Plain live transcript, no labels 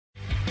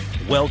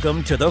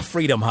Welcome to the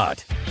Freedom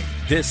Hut.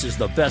 This is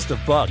the Best of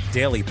Buck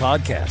daily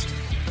podcast.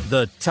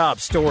 The top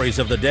stories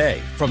of the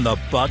day from the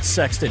Buck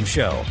Sexton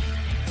Show.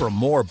 For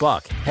more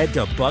Buck, head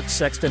to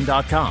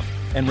bucksexton.com.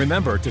 And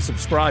remember to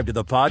subscribe to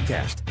the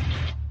podcast.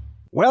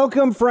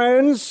 Welcome,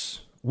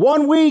 friends.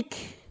 1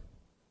 week.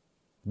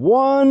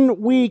 1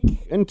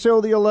 week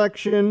until the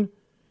election.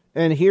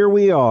 And here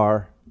we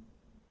are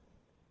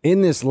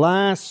in this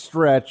last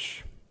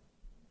stretch,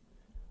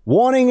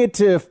 wanting it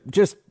to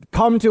just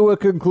come to a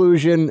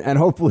conclusion, and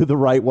hopefully the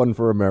right one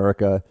for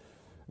America.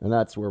 And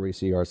that's where we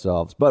see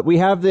ourselves. But we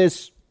have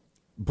this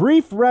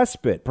brief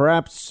respite,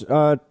 perhaps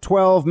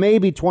 12,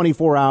 maybe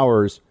 24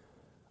 hours,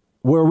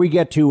 where we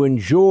get to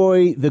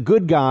enjoy the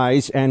good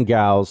guys and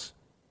gals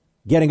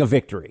getting a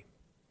victory.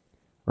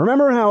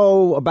 Remember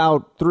how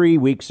about 3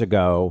 weeks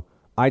ago,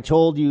 I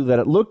told you that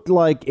it looked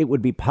like it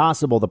would be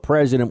possible the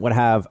president would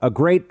have a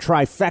great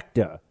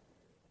trifecta,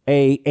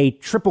 a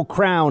triple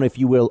crown, if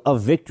you will,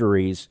 of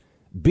victories,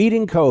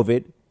 beating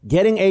COVID,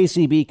 getting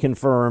ACB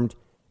confirmed,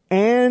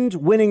 and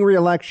winning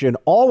re-election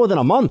all within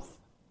a month.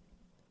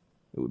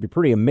 It would be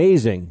pretty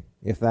amazing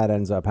if that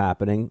ends up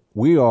happening.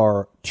 We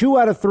are 2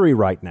 out of 3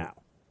 right now,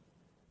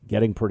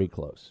 getting pretty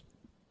close.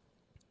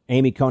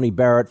 Amy Coney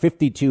Barrett,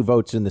 52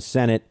 votes in the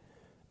Senate,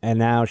 and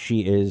now she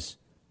is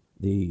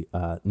the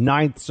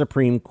 9th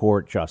Supreme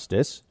Court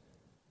Justice.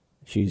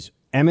 She's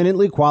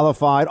eminently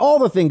qualified, all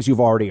the things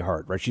you've already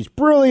heard, right? She's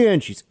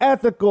brilliant, she's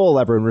ethical,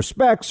 everyone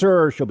respects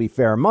her, she'll be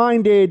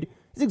fair-minded.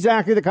 She's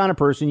exactly the kind of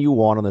person you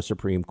want on the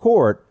Supreme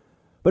Court.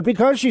 But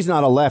because she's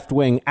not a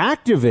left-wing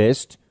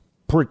activist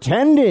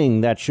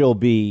pretending that she'll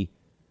be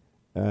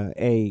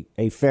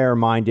a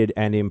fair-minded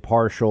and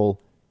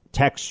impartial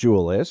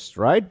textualist,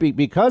 right?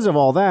 Because of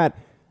all that,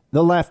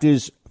 the left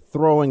is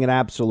throwing an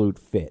absolute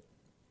fit,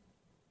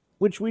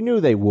 which we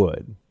knew they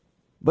would.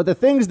 But the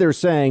things they're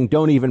saying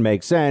don't even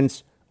make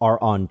sense, are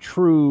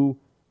untrue,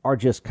 are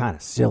just kind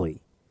of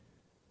silly.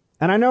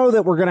 And I know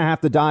that we're going to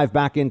have to dive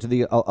back into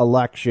the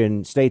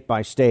election state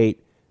by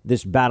state,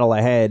 this battle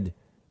ahead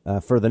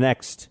for the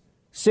next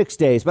 6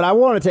 days. But I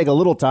want to take a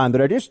little time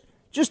that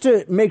just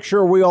to make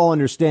sure we all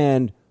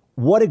understand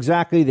what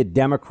exactly the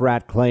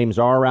Democrat claims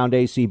are around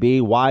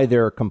ACB, why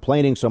they're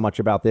complaining so much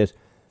about this,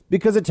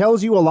 because it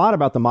tells you a lot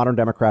about the modern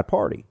Democrat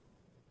Party.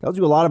 It tells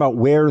you a lot about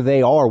where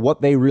they are,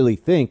 what they really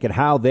think, and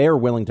how they're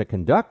willing to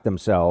conduct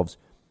themselves,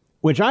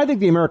 which I think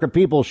the American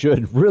people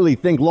should really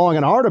think long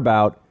and hard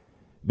about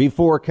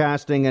before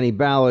casting any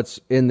ballots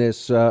in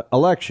this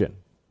election.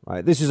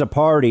 Right? This is a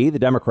party, the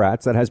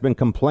Democrats, that has been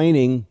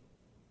complaining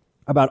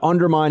about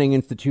undermining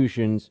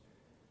institutions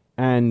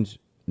and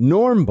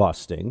norm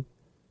busting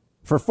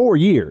for 4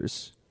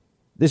 years.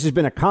 This has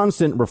been a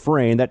constant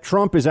refrain that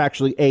Trump is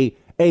actually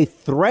a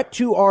threat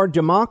to our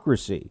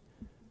democracy.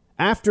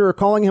 After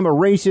calling him a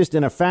racist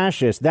and a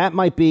fascist, that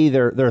might be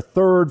their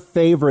third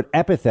favorite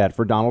epithet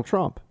for Donald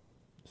Trump.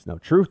 There's no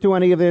truth to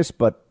any of this,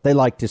 but they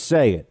like to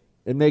say it.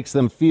 It makes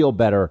them feel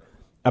better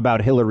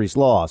about Hillary's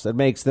loss. It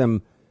makes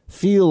them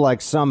feel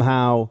like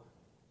somehow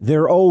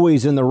they're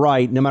always in the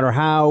right, no matter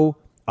how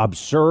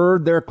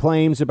absurd their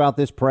claims about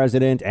this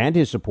president and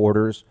his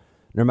supporters,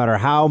 no matter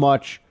how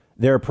much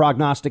their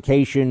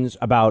prognostications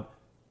about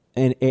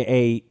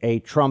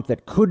a Trump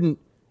that couldn't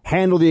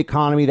handle the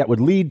economy, that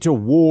would lead to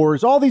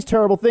wars, all these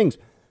terrible things.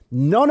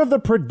 None of the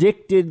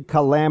predicted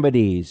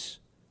calamities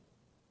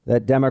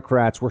that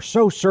Democrats were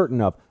so certain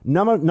of,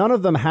 none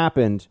of them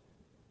happened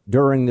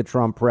during the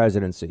Trump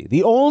presidency.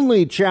 The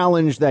only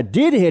challenge that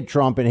did hit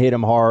Trump and hit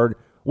him hard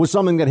was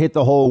something that hit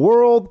the whole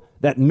world,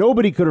 that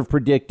nobody could have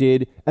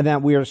predicted, and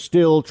that we are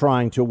still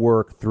trying to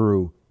work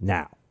through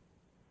now.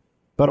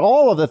 But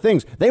all of the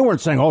things, they weren't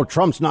saying, oh,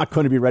 Trump's not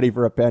going to be ready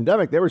for a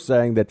pandemic. They were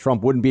saying that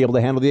Trump wouldn't be able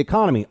to handle the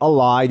economy. A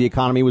lie. The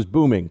economy was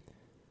booming.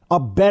 A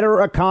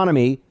better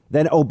economy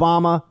than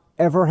Obama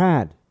ever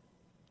had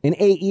in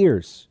 8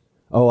 years.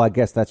 Oh, I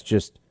guess that's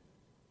just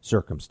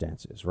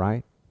circumstances,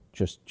 right?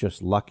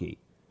 Just lucky.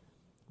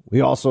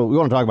 We want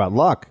to talk about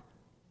luck.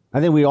 I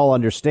think we all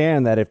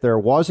understand that if there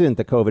wasn't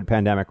the COVID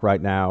pandemic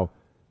right now,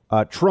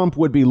 Trump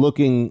would be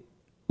looking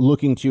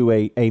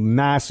to a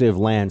massive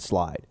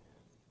landslide.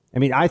 I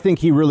mean, I think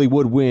he really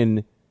would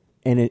win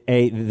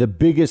the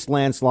biggest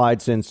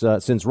landslide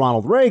since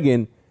Ronald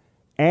Reagan.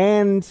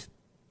 And,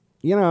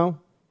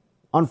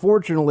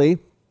 unfortunately,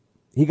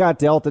 he got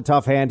dealt a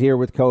tough hand here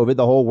with COVID.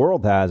 The whole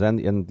world has,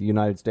 and the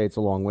United States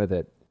along with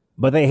it.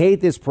 But they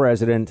hate this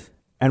president.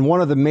 And one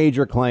of the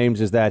major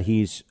claims is that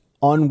he's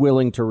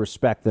unwilling to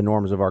respect the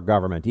norms of our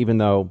government, even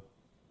though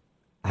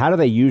how do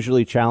they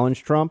usually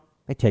challenge Trump?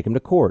 They take him to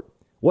court.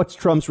 What's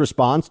Trump's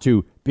response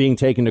to being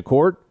taken to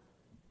court?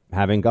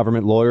 Having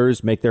government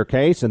lawyers make their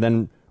case and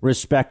then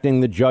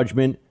respecting the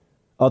judgment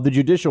of the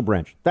judicial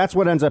branch. That's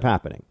what ends up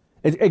happening.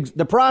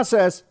 The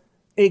process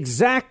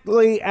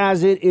exactly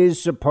as it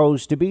is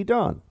supposed to be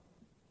done.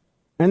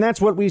 And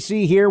that's what we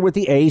see here with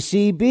the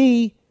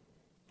ACB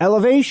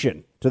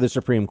elevation to the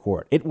Supreme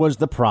Court. It was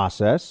the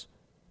process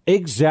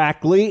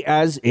exactly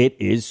as it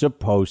is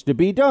supposed to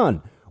be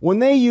done. When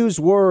they use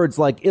words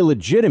like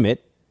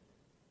illegitimate,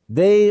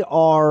 they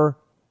are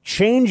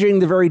changing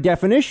the very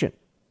definition.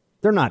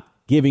 They're not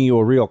giving you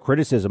a real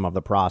criticism of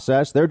the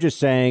process. They're just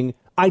saying,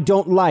 I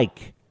don't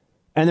like.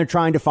 And they're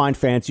trying to find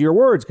fancier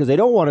words because they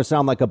don't want to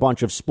sound like a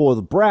bunch of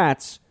spoiled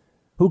brats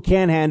who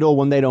can't handle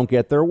when they don't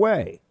get their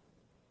way.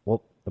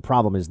 Well, the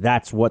problem is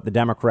that's what the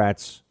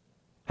Democrats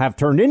have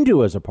turned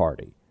into as a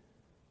party.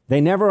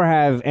 They never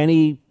have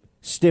any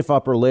stiff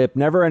upper lip,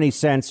 never any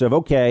sense of,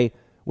 OK,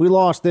 we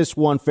lost this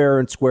one fair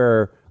and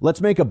square.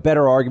 Let's make a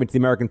better argument to the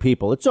American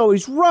people. It's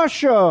always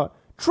Russia.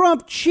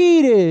 Trump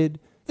cheated.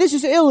 This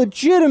is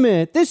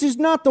illegitimate. This is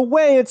not the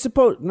way it's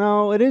supposed.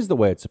 No, it is the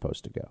way it's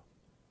supposed to go.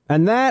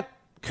 And that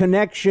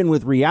connection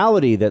with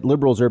reality that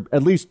liberals are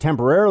at least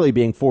temporarily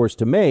being forced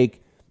to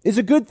make is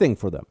a good thing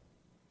for them.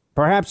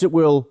 Perhaps it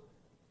will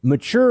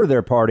mature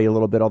their party a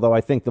little bit, although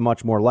I think the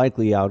much more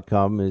likely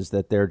outcome is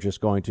that they're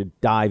just going to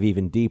dive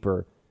even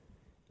deeper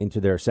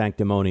into their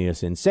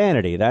sanctimonious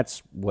insanity.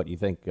 That's what you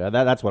think.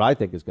 That's what I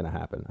think is going to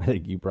happen. I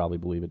think you probably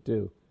believe it,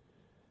 too.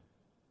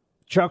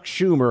 Chuck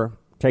Schumer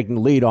taking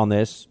the lead on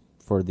this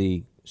for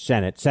the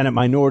Senate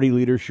Minority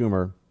Leader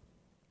Schumer,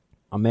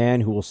 a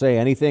man who will say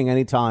anything,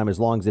 anytime, as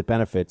long as it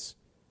benefits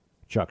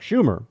Chuck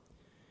Schumer.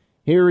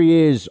 Here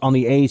he is on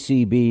the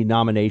ACB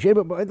nomination.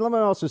 But let me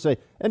also say,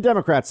 and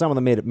Democrats, some of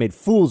them made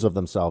fools of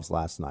themselves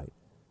last night.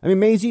 I mean,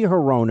 Mazie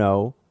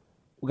Hirono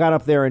got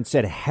up there and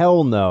said,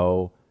 hell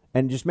no,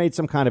 and just made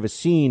some kind of a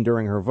scene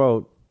during her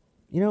vote.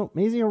 You know,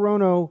 Mazie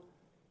Hirono,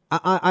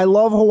 I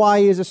love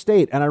Hawaii as a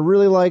state, and I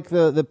really like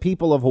the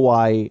people of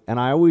Hawaii, and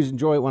I always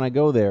enjoy it when I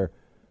go there.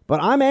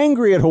 But I'm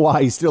angry at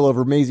Hawaii still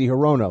over Mazie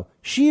Hirono.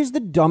 She is the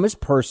dumbest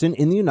person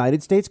in the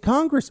United States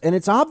Congress, and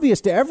it's obvious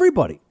to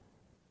everybody.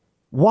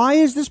 Why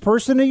is this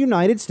person a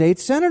United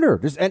States senator?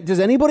 Does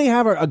anybody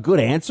have a good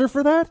answer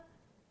for that?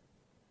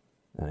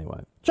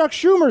 Anyway, Chuck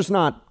Schumer's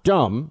not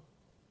dumb.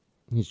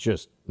 He's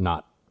just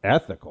not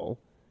ethical.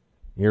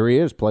 Here he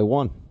is, play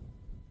one.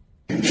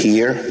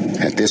 Here,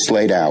 at this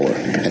late hour,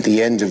 at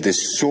the end of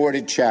this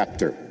sordid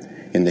chapter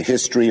in the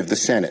history of the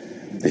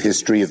Senate, the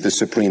history of the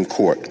Supreme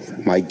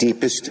Court, my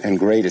deepest and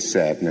greatest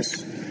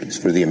sadness is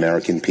for the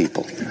American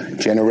people.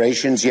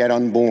 Generations yet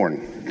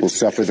unborn will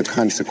suffer the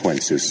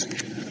consequences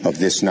of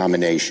this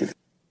nomination.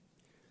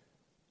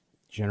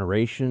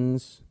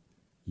 Generations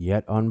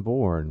yet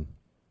unborn,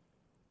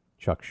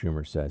 Chuck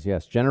Schumer says.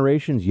 Yes,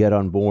 generations yet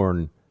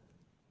unborn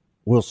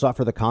will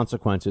suffer the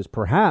consequences,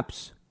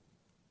 perhaps,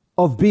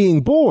 of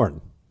being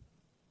born.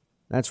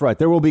 That's right.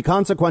 There will be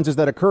consequences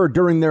that occur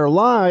during their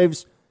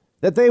lives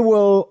that they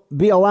will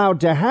be allowed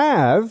to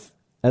have,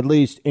 at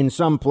least in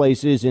some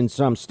places, in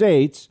some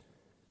states,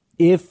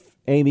 if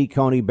Amy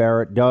Coney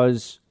Barrett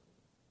does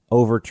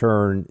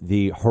overturn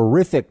the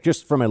horrific,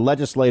 just from a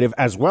legislative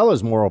as well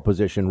as moral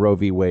position, Roe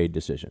v. Wade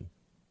decision.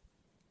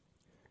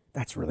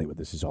 That's really what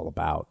this is all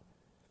about.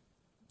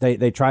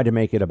 They tried to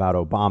make it about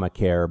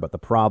Obamacare, but the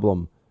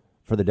problem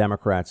for the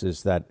Democrats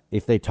is that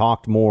if they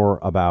talked more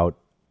about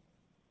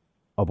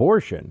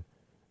abortion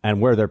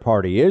and where their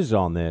party is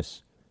on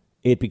this,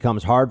 it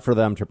becomes hard for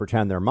them to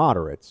pretend they're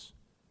moderates.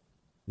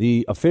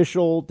 The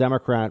official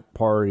Democrat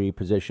Party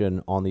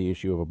position on the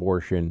issue of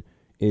abortion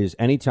is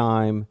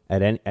anytime,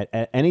 at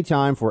any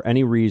time, for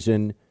any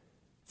reason,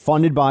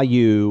 funded by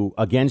you,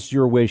 against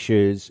your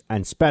wishes,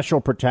 and special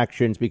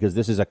protections because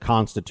this is a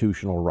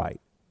constitutional right.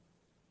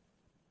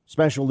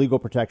 Special legal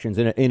protections.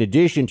 In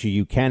addition to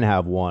you can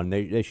have one,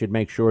 they should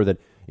make sure that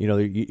you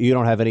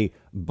don't have any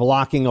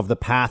blocking of the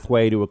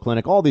pathway to a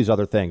clinic, all these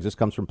other things. This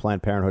comes from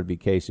Planned Parenthood v.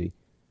 Casey.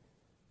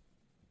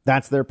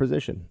 That's their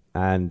position.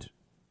 And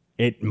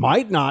it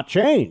might not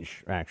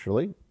change,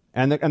 actually.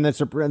 And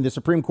the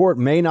Supreme Court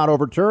may not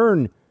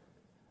overturn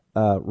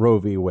Roe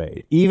v.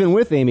 Wade, even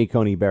with Amy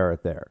Coney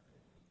Barrett there.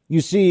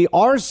 You see,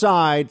 our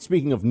side,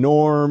 speaking of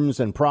norms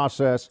and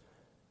process,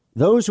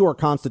 those who are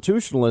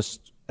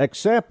constitutionalists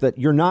accept that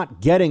you're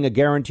not getting a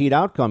guaranteed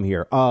outcome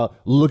here.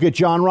 Look at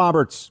John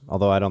Roberts,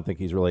 although I don't think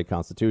he's really a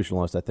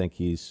constitutionalist. I think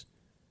he's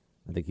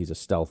a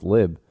stealth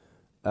lib.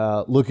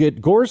 Look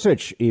at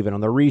Gorsuch, even on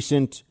the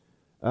recent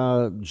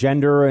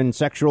gender and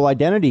sexual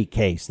identity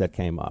case that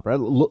came up. Right?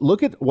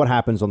 Look at what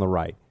happens on the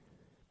right.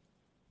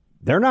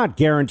 They're not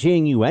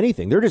guaranteeing you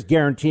anything. They're just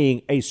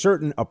guaranteeing a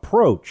certain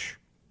approach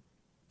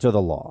to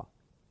the law,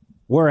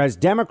 whereas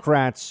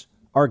Democrats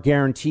are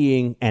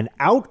guaranteeing an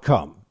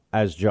outcome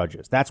as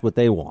judges. That's what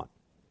they want.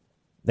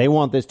 They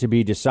want this to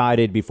be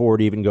decided before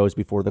it even goes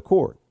before the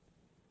court.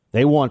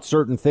 They want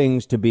certain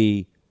things to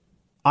be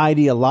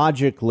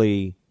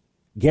ideologically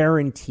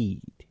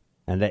guaranteed.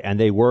 And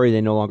they worry they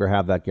no longer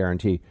have that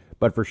guarantee.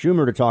 But for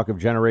Schumer to talk of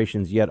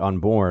generations yet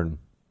unborn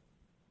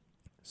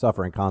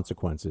suffering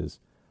consequences,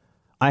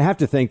 I have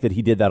to think that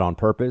he did that on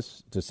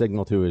purpose to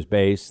signal to his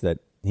base that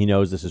he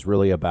knows this is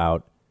really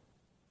about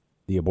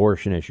the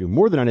abortion issue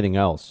more than anything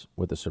else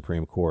with the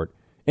Supreme Court.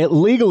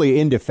 Legally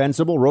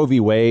indefensible. Roe v.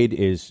 Wade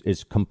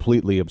is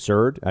completely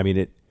absurd. I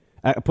mean,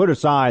 put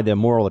aside the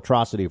moral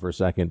atrocity for a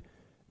second.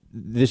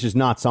 This is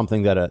not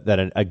something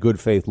that a good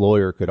faith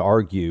lawyer could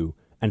argue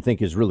and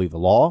think is really the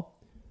law.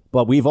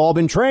 But we've all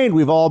been trained.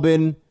 We've all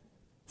been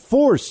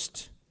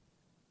forced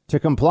to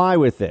comply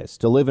with this,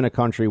 to live in a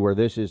country where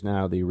this is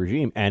now the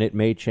regime, and it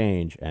may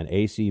change, and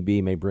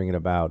ACB may bring it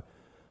about.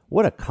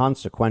 What a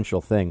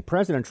consequential thing.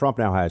 President Trump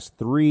now has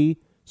 3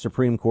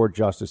 Supreme Court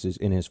justices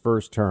in his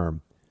first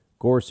term: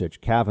 Gorsuch,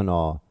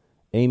 Kavanaugh,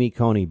 Amy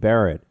Coney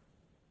Barrett.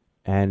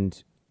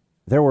 And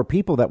there were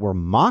people that were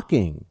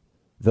mocking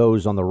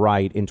those on the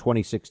right in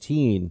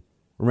 2016.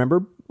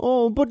 Remember?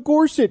 Oh, but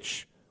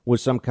Gorsuch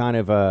was some kind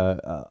of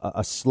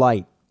a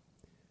slight.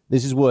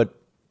 This is what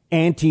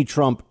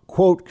anti-Trump,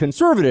 quote,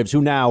 conservatives,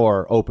 who now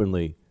are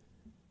openly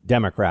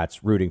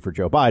Democrats rooting for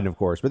Joe Biden, of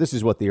course. But this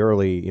is what the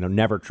early,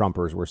 never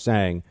Trumpers were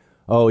saying.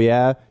 Oh,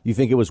 yeah, you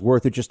think it was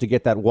worth it just to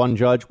get that one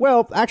judge?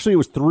 Well, actually, it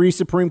was 3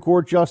 Supreme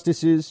Court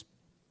justices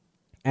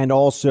and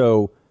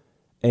also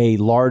a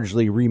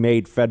largely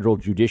remade federal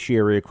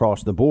judiciary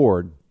across the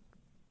board,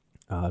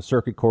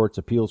 circuit courts,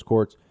 appeals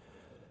courts,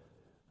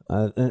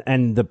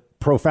 and the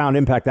profound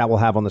impact that will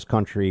have on this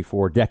country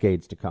for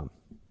decades to come.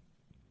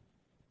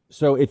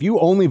 So if you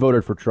only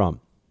voted for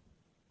Trump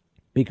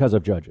because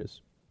of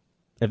judges,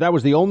 if that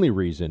was the only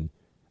reason,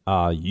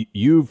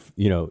 you've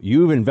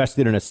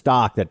invested in a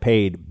stock that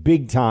paid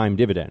big time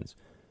dividends.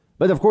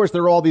 But of course,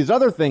 there are all these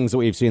other things that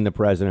we've seen the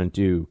president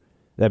do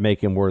that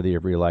make him worthy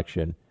of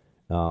re-election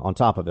on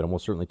top of it. And we'll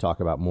certainly talk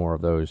about more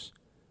of those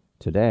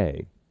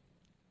today.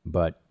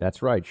 But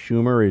that's right.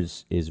 Schumer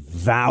is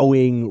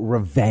vowing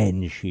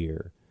revenge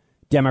here.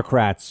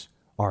 Democrats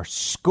are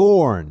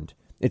scorned.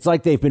 It's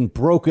like they've been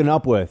broken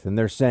up with, and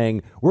they're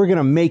saying, we're going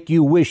to make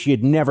you wish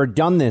you'd never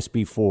done this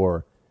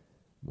before.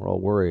 We're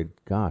all worried.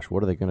 Gosh,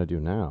 what are they going to do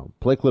now?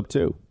 Play clip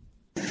 2.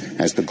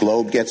 As the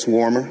globe gets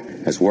warmer,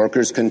 as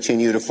workers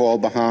continue to fall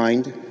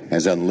behind,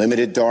 as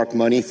unlimited dark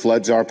money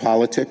floods our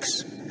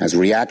politics, as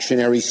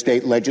reactionary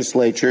state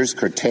legislatures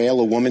curtail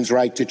a woman's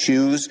right to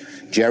choose,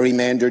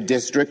 gerrymander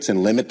districts,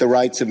 and limit the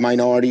rights of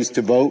minorities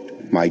to vote,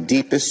 my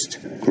deepest,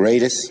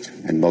 greatest,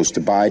 and most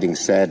abiding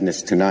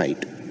sadness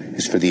tonight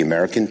is for the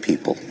American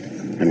people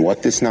and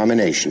what this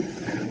nomination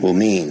will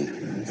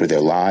mean for their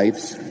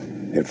lives,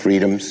 their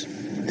freedoms,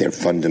 their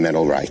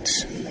fundamental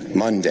rights.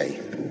 Monday,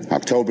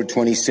 October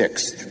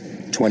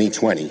 26th,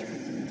 2020,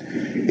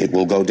 it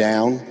will go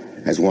down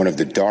as one of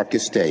the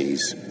darkest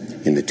days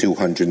in the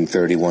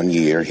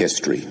 231-year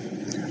history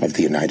of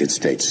the United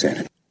States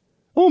Senate.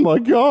 Oh, my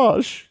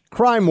gosh.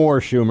 Cry more,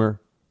 Schumer.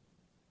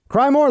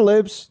 Cry more,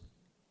 libs.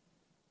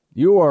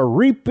 You are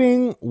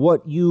reaping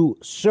what you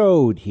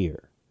sowed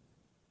here.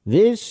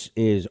 This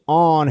is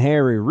on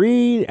Harry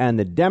Reid and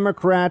the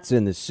Democrats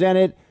in the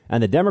Senate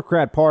and the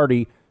Democrat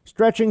Party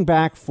stretching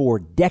back for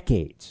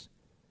decades.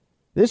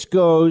 This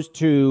goes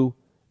to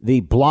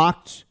the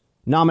blocked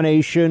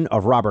nomination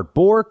of Robert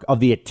Bork, of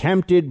the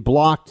attempted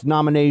blocked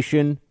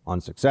nomination,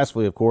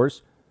 unsuccessfully, of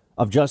course,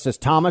 of Justice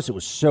Thomas. It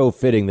was so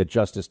fitting that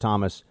Justice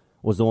Thomas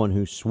was the one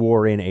who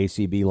swore in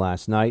ACB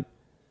last night.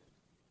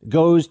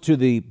 Goes to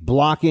the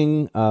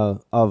blocking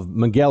of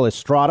Miguel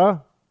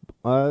Estrada,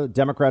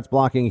 Democrats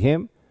blocking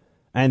him.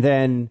 And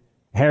then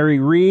Harry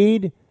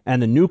Reid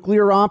and the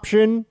nuclear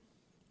option.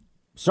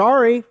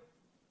 Sorry.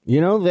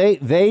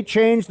 They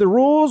changed the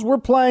rules. We're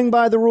playing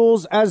by the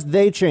rules as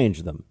they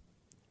change them.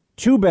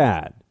 Too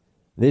bad.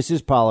 This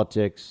is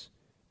politics.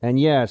 And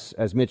yes,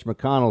 as Mitch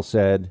McConnell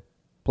said,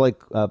 play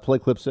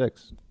clip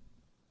 6.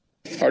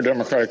 Our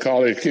Democratic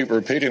colleagues keep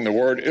repeating the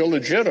word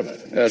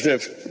illegitimate, as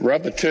if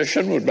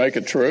repetition would make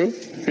it true.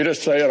 If you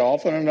just say it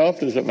often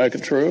enough, does it make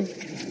it true?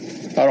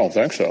 I don't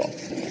think so.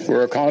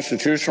 We're a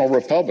constitutional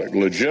republic.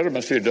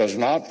 Legitimacy does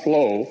not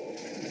flow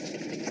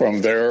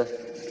from their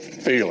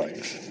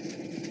feelings.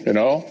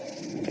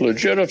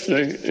 Legitimacy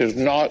is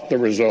not the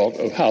result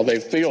of how they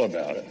feel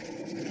about it.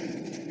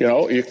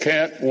 You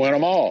can't win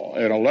them all,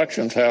 and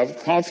elections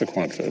have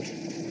consequences.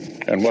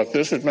 And what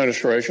this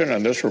administration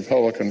and this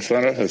Republican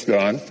Senate has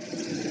done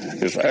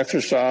is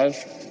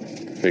exercise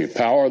the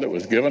power that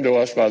was given to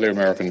us by the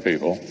American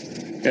people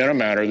in a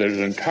manner that is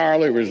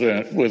entirely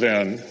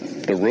within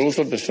the rules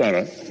of the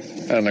Senate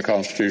and the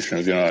Constitution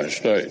of the United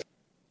States.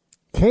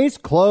 Case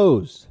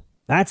closed.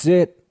 That's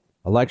it.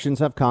 Elections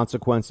have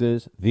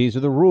consequences. These are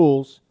the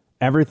rules.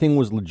 Everything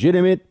was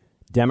legitimate.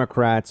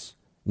 Democrats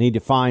need to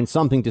find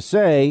something to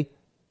say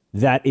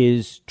that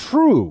is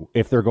true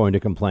if they're going to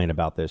complain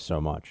about this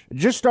so much.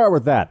 Just start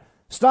with that.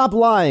 Stop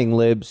lying,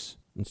 libs,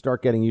 and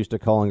start getting used to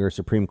calling her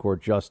Supreme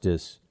Court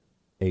Justice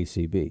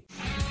ACB.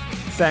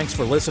 Thanks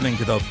for listening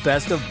to the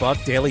Best of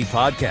Buck Daily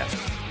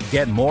Podcast.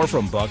 Get more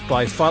from Buck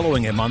by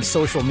following him on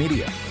social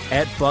media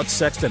at Buck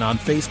Sexton on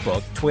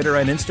Facebook, Twitter,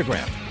 and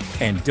Instagram.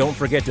 And don't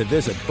forget to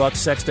visit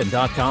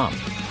bucksexton.com.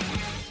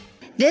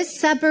 This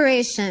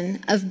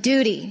separation of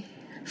duty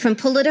from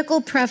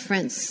political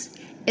preference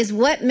is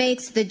what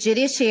makes the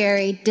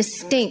judiciary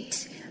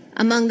distinct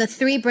among the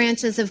 3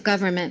 branches of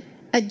government.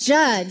 A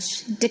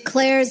judge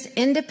declares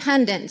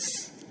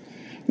independence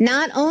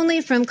not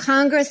only from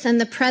Congress and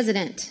the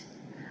president,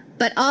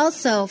 but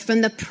also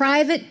from the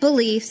private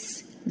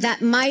beliefs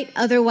that might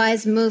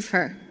otherwise move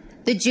her.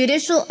 The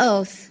judicial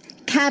oath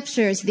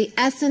captures the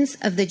essence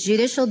of the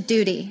judicial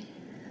duty.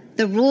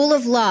 The rule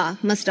of law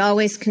must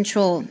always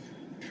control.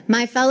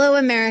 My fellow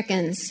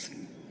Americans,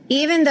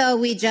 Even though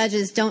we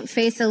judges don't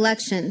face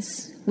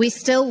elections, we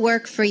still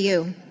work for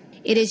you.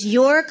 It is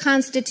your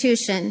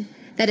Constitution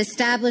that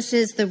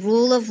establishes the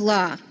rule of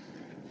law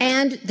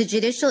and the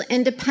judicial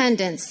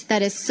independence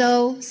that is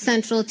so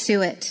central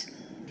to it.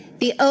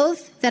 The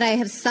oath that I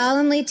have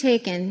solemnly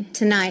taken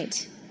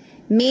tonight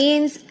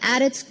means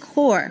at its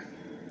core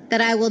that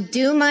I will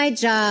do my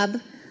job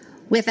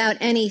without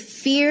any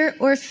fear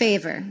or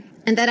favor,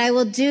 and that I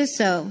will do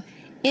so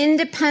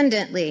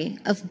independently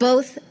of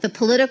both the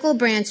political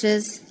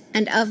branches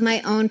and of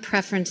my own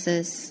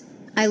preferences.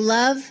 I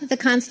love the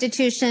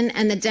Constitution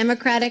and the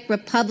democratic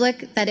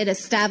republic that it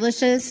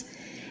establishes,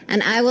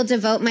 and I will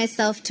devote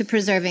myself to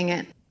preserving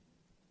it.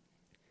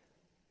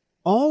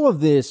 All of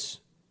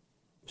this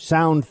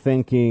sound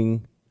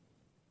thinking,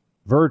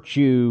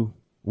 virtue,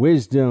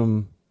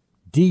 wisdom,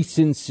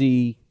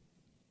 decency,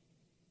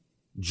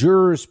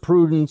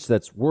 jurisprudence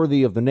that's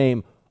worthy of the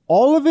name,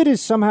 all of it is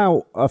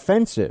somehow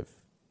offensive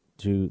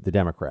to the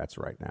Democrats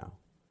right now.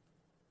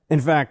 In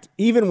fact,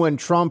 even when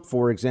Trump,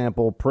 for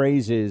example,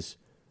 praises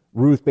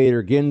Ruth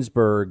Bader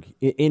Ginsburg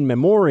in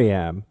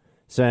memoriam,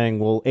 saying,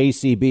 well,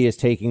 ACB is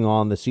taking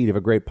on the seat of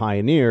a great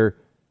pioneer,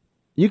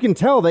 you can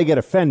tell they get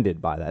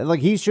offended by that.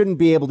 Like, he shouldn't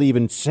be able to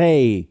even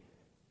say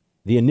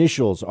the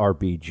initials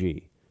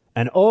RBG.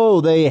 And,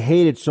 they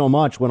hate it so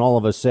much when all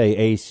of us say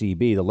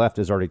ACB. The left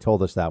has already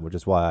told us that, which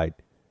is why I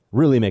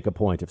really make a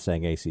point of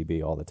saying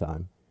ACB all the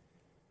time.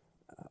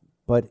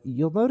 But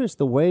you'll notice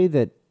the way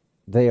that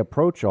they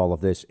approach all of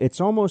this, it's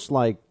almost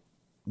like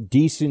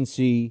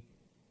decency,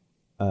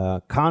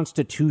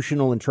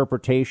 constitutional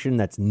interpretation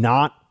that's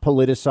not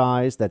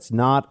politicized, that's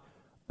not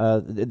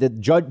the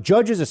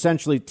judge is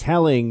essentially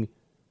telling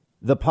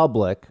the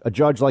public, a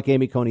judge like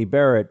Amy Coney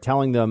Barrett,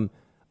 telling them,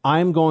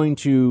 I'm going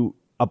to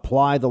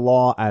apply the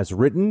law as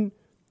written,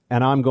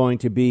 and I'm going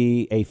to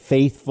be a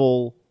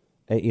faithful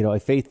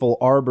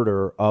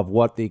arbiter of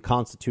what the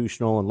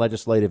constitutional and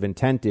legislative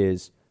intent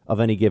is of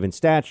any given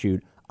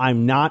statute.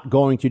 I'm not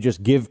going to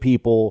just give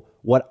people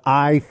what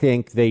I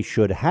think they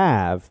should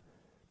have.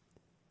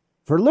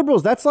 For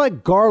liberals, that's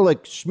like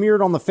garlic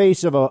smeared on the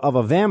face of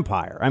a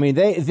vampire. I mean,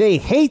 they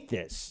hate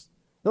this.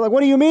 They're like, what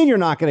do you mean you're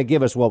not going to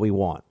give us what we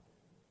want?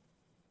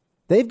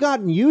 They've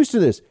gotten used to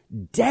this.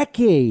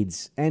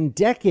 Decades and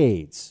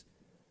decades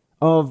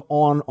of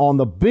on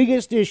the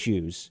biggest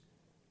issues,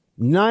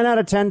 9 out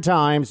of 10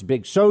 times,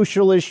 big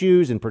social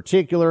issues in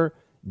particular,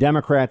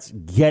 Democrats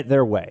get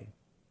their way.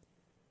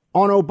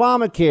 On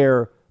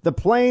Obamacare, the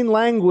plain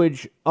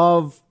language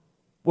of,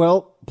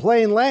 the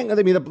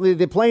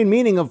plain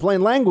meaning of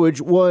plain language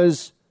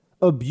was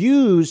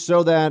abused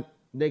so that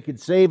they could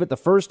save it the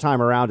first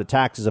time around. A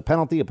tax is a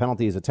penalty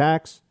is a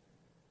tax.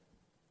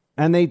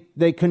 And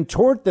they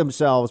contort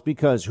themselves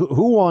because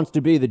who wants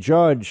to be the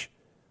judge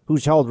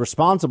who's held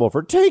responsible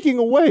for taking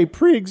away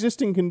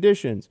pre-existing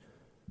conditions?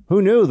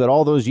 Who knew that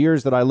all those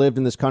years that I lived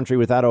in this country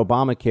without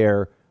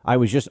Obamacare, I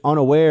was just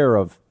unaware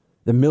of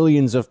the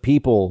millions of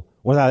people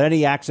without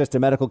any access to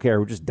medical care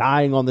who are just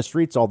dying on the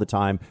streets all the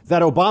time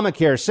that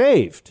Obamacare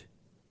saved.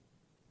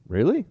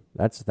 Really?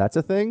 That's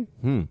a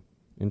thing?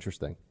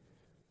 Interesting.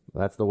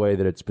 That's the way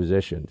that it's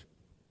positioned.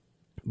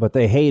 But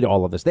they hate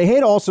all of this. They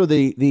hate also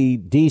the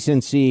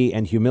decency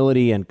and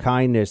humility and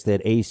kindness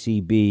that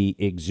ACB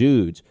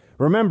exudes.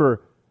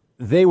 Remember,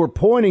 they were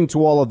pointing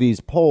to all of these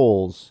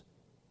polls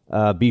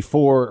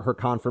before her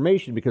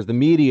confirmation because the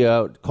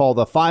media called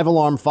a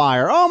 5-alarm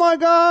fire. Oh, my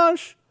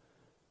gosh,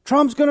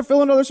 Trump's going to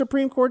fill another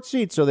Supreme Court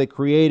seat. So they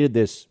created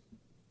this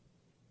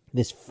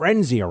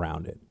frenzy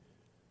around it.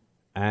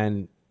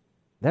 And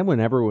then when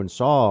everyone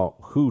saw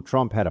who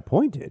Trump had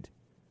appointed,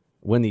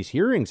 when these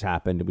hearings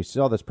happened, we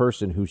saw this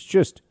person who's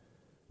just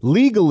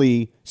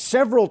legally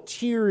several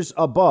tiers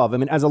above. I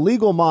mean, as a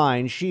legal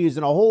mind, she is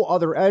in a whole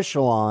other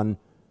echelon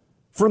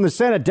from the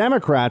Senate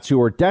Democrats who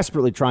are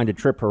desperately trying to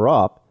trip her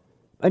up.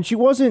 And she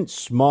wasn't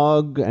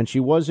smug and she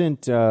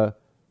wasn't,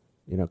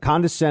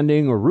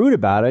 condescending or rude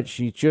about it.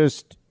 She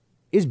just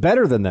is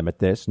better than them at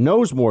this,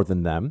 knows more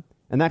than them.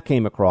 And that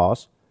came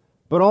across,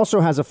 but also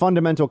has a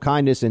fundamental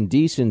kindness and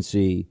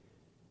decency.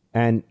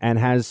 And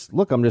has,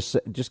 look, I'm just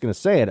going to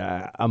say it,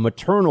 a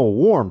maternal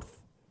warmth.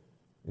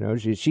 You know,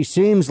 she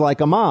seems like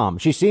a mom.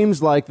 She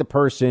seems like the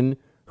person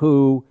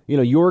who,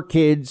 your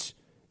kids,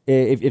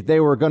 if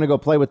they were going to go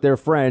play with their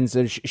friends,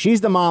 and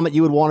she's the mom that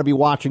you would want to be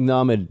watching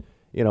them and,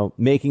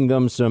 making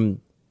them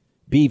some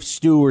beef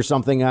stew or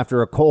something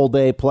after a cold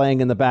day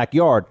playing in the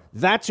backyard.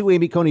 That's who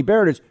Amy Coney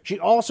Barrett is. She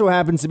also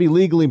happens to be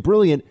legally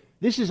brilliant.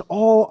 This is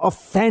all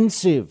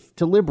offensive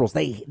to liberals.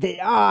 They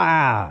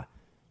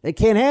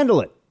can't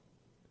handle it.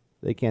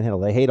 They can't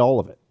handle it. They hate all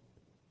of it.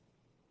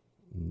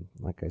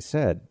 Like I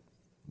said,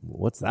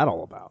 what's that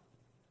all about?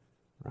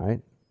 Right?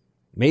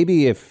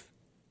 Maybe if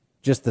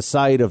just the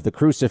sight of the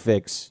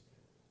crucifix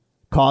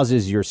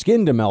causes your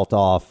skin to melt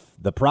off,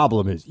 the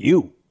problem is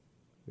you.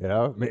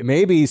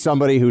 Maybe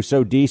somebody who's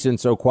so decent,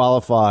 so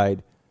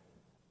qualified,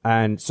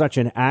 and such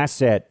an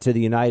asset to the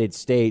United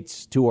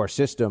States, to our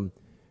system,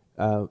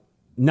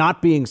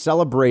 not being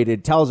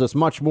celebrated tells us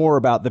much more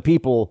about the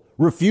people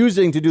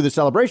refusing to do the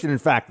celebration. In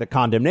fact, the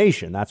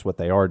condemnation. That's what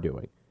they are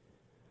doing.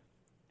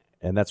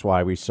 And that's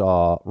why we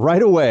saw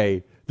right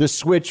away the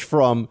switch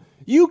from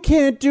you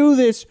can't do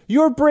this,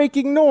 you're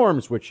breaking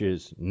norms, which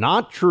is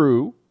not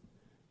true.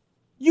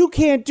 You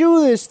can't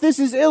do this. This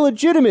is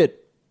illegitimate.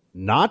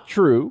 Not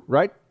true,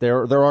 right?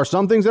 There are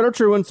some things that are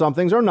true and some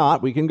things are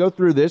not. We can go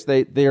through this.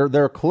 There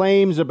are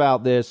claims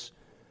about this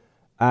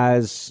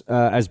as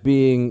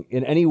being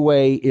in any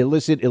way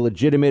illicit,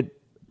 illegitimate,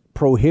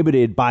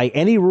 prohibited by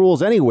any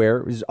rules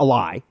anywhere is a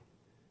lie.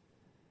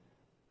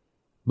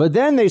 But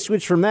then they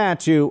switch from that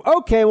to,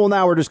 okay, well,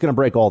 now we're just going to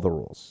break all the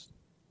rules.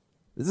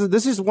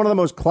 This is one of the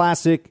most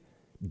classic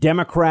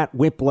Democrat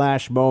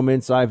whiplash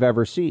moments I've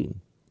ever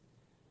seen.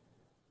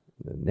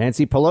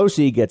 Nancy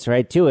Pelosi gets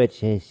right to it.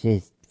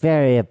 She's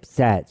very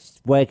upset.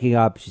 She's waking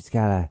up. She's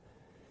got a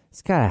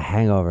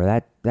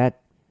hangover.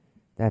 That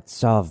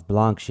Sauv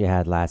Blanc she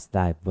had last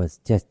night was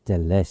just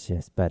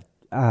delicious, but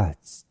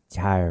it's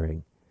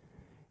tiring.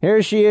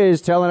 Here she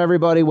is telling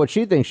everybody what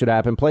she thinks should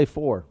happen. Play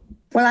 4.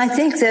 Well, I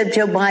think that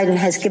Joe Biden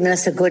has given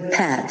us a good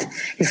path.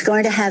 He's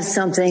going to have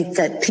something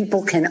that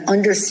people can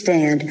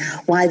understand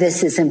why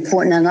this is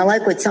important. And I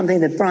like what something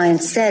that Brian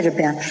said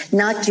about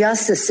not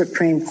just the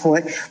Supreme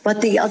Court,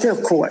 but the other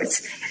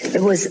courts.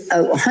 It was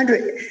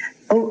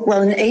in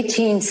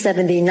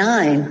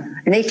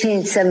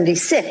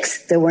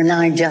 1876, there were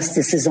 9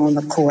 justices on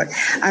the court.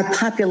 Our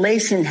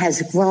population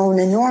has grown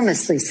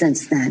enormously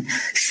since then.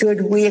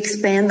 Should we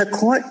expand the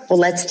court? Well,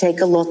 let's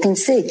take a look and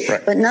see.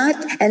 Right. But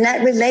and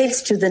that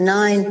relates to the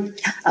 9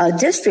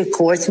 district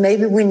courts.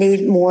 Maybe we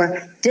need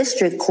more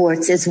district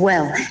courts as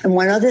well. And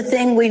one other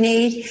thing we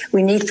need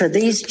for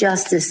these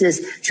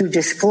justices to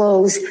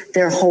disclose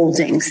their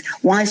holdings.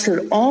 Why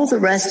should all the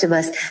rest of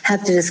us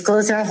have to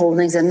disclose our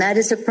holdings? And that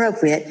is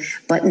appropriate,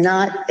 but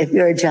not if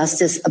you're a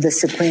justice of the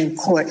Supreme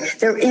Court.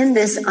 They're in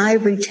this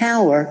ivory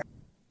tower.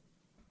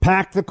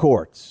 Pack the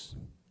courts.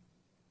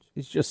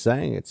 She's just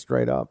saying it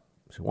straight up.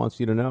 She wants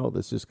you to know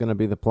this is going to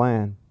be the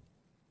plan.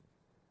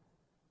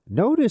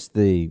 Notice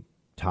the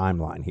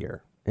timeline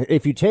here.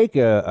 If you take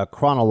a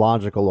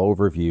chronological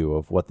overview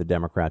of what the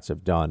Democrats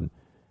have done,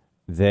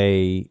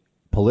 they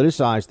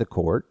politicized the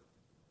court,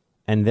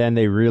 and then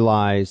they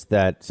realized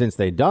that since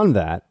they'd done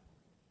that,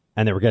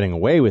 and they were getting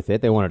away with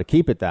it, they wanted to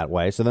keep it that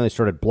way. So then they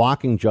started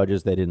blocking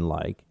judges they didn't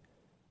like,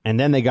 and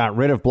then they got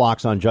rid of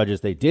blocks on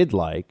judges they did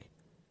like,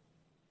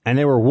 and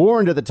they were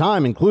warned at the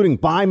time, including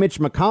by Mitch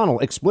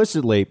McConnell,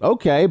 explicitly,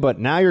 okay, but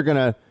now you're going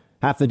to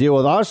have to deal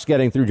with us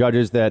getting through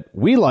judges that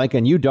we like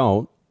and you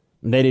don't,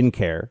 and they didn't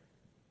care.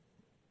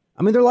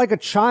 I mean, they're like a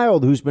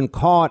child who's been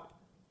caught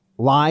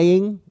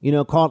lying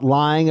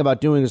about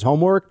doing his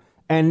homework.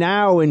 And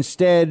now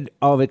instead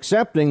of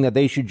accepting that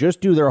they should just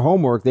do their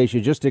homework, they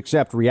should just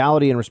accept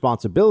reality and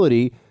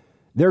responsibility.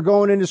 They're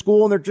going into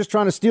school and they're just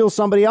trying to steal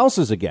somebody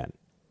else's again.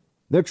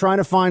 They're trying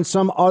to find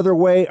some other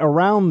way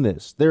around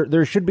this.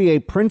 There should be a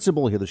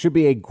principle here. There should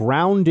be a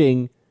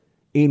grounding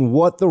in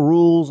what the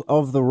rules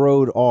of the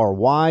road are.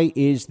 Why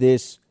is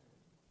this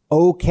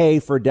okay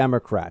for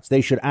Democrats?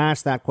 They should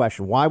ask that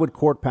question. Why would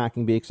court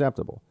packing be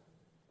acceptable?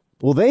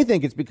 Well, they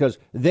think it's because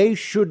they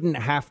shouldn't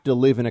have to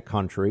live in a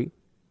country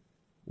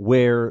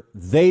where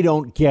they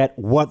don't get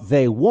what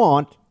they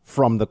want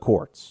from the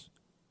courts,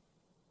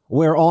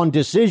 where on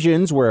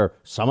decisions where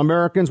some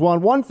Americans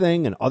want one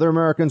thing and other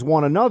Americans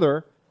want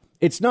another,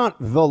 it's not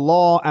the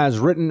law as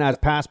written, as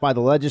passed by the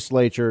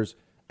legislatures,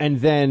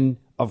 and then,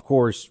 of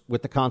course,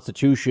 with the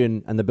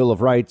Constitution and the Bill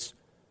of Rights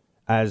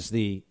as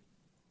the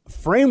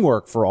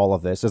framework for all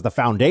of this, as the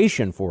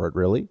foundation for it,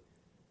 really,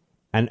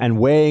 and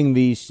weighing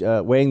these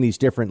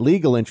different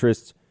legal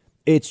interests.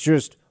 It's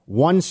just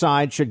one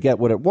side should get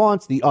what it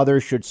wants, the other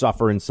should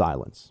suffer in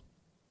silence.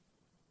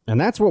 And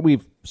that's what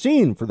we've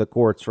seen for the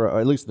courts, or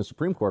at least the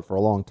Supreme Court, for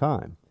a long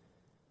time.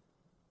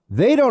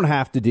 They don't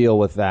have to deal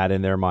with that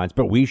in their minds,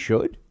 but we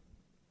should.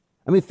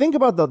 I mean, think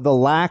about the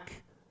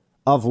lack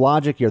of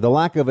logic here, the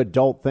lack of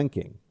adult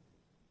thinking.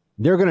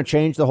 They're going to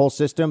change the whole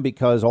system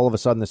because all of a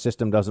sudden the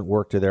system doesn't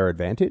work to their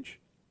advantage.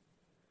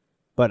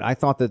 But I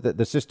thought that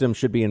the system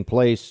should be in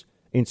place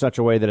in such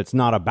a way that it's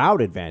not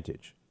about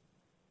advantage.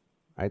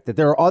 Right? That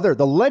there are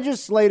the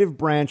legislative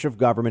branch of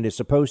government is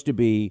supposed to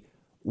be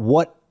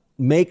what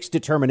makes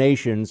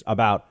determinations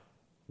about,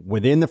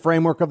 within the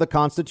framework of the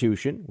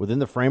Constitution, within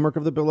the framework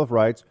of the Bill of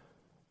Rights,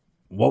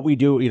 what we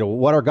do,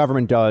 what our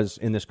government does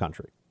in this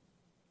country.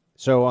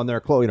 So on their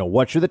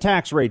what should the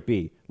tax rate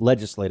be?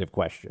 Legislative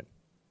question,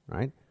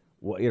 right?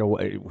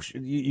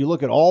 You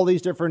look at all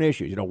these different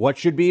issues. What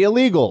should be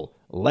illegal?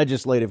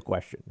 Legislative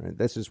question. Right?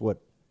 This is what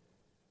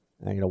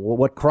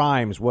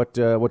crimes,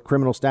 what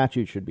criminal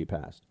statutes should be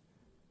passed.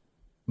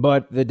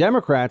 But the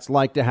Democrats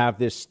like to have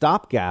this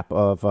stopgap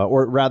of,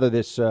 or rather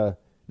this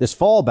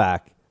fallback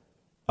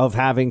of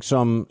having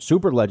some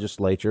super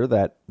legislature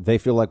that they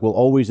feel like will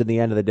always, at the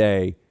end of the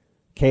day,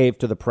 cave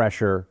to the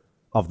pressure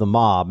of the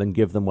mob and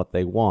give them what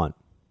they want.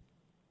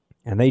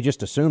 And they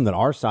just assume that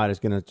our side is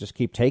going to just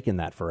keep taking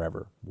that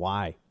forever.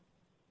 Why?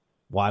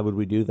 Why would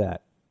we do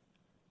that?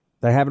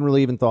 They haven't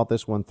really even thought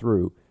this one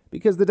through,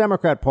 because the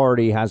Democrat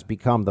Party has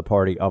become the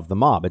party of the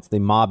mob. It's the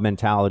mob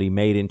mentality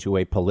made into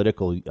a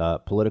political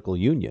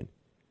union.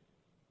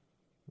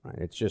 Right?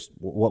 It's just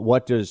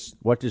what does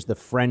the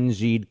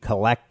frenzied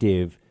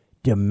collective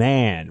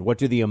demand? What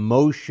do the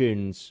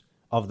emotions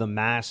of the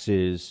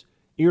masses,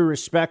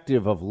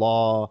 irrespective of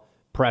law,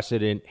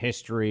 precedent,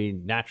 history,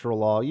 natural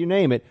law, you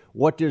name it?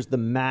 What do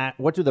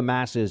the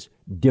masses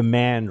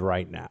demand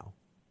right now?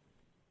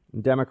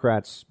 And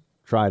Democrats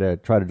try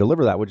to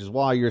deliver that, which is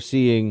why you're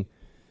seeing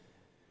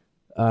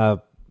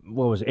AOC,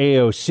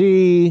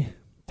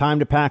 time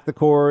to pack the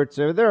courts.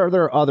 There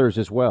are others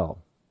as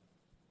well.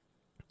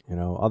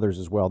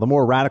 The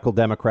more radical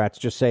Democrats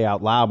just say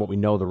out loud what we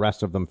know the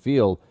rest of them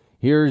feel.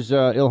 Here's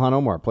Ilhan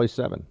Omar, place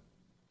 7. I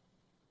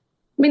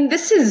mean,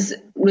 this is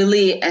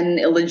really an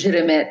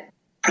illegitimate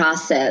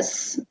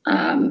process,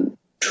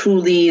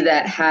 truly,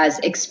 that has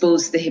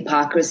exposed the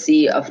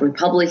hypocrisy of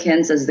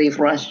Republicans as they've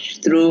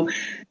rushed through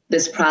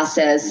this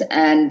process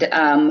and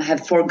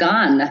have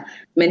foregone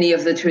many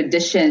of the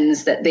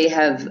traditions that they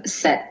have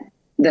set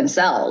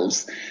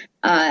themselves.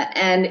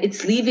 And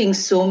it's leaving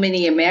so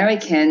many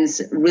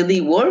Americans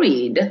really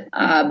worried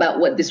about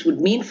what this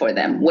would mean for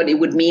them, what it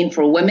would mean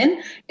for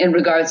women in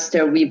regards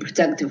to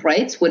reproductive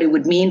rights, what it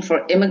would mean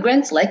for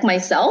immigrants like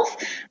myself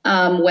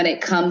when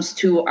it comes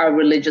to our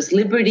religious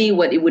liberty,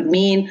 what it would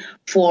mean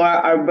for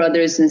our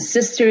brothers and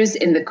sisters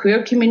in the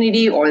queer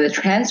community or the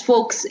trans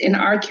folks in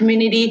our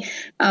community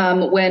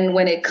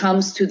when it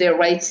comes to their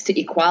rights to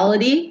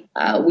equality.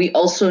 We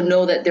also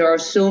know that there are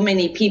so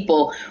many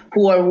people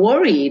who are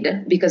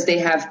worried because they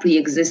have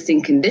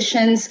pre-existing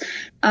conditions.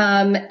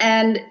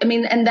 And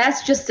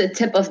that's just the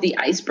tip of the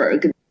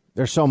iceberg.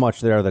 There's so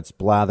much there that's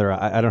blather.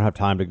 I don't have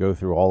time to go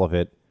through all of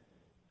it.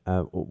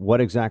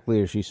 What exactly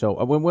is she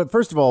so?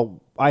 First of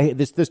all,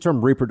 this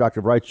term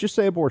reproductive rights, just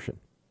say abortion.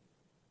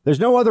 There's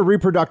no other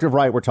reproductive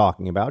right we're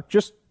talking about.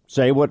 Just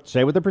say what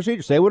the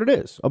procedure, say what it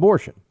is,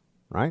 abortion,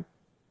 right?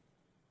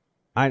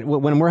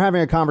 When we're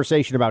having a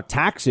conversation about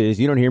taxes,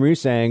 you don't hear me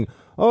saying,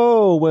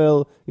 "Oh,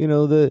 well,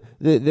 the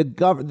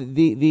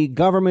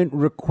government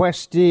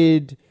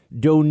requested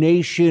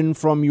donation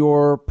from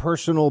your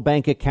personal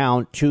bank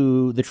account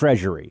to the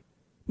Treasury."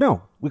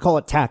 No, we call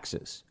it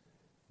taxes.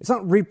 It's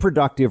not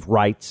reproductive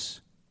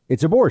rights.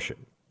 It's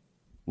abortion.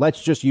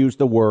 Let's just use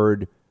the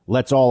word.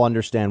 Let's all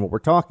understand what we're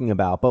talking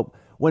about. But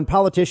when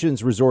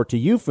politicians resort to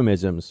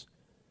euphemisms,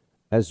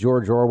 as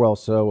George Orwell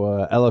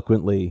so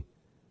eloquently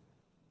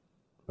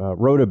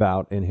wrote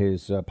about in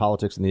his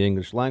Politics in the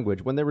English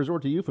Language, when they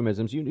resort to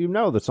euphemisms, you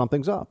know that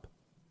something's up.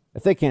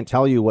 If they can't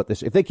tell you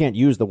if they can't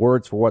use the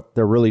words for what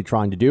they're really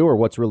trying to do or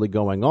what's really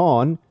going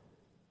on,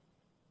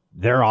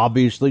 they're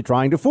obviously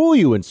trying to fool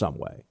you in some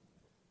way.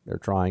 They're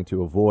trying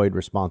to avoid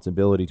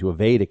responsibility, to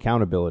evade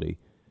accountability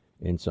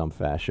in some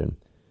fashion.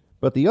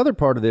 But the other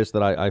part of this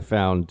that I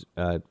found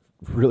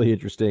really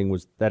interesting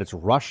was that it's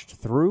rushed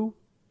through.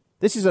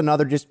 This is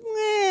another just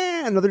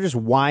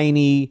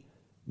whiny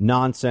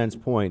nonsense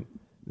point.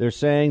 They're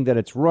saying that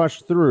it's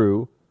rushed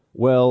through.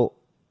 Well,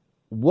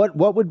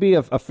 what would be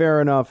a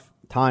fair enough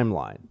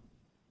timeline?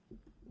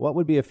 What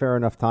would be a fair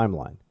enough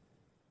timeline?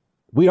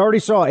 We already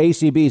saw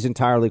ACB's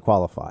entirely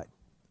qualified.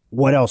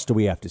 What else do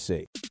we have to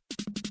see?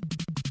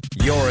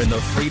 You're in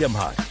the Freedom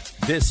Hut.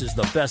 This is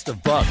the Best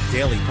of Buck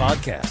Daily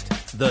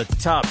Podcast. The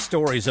top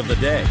stories of the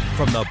day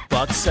from the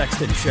Buck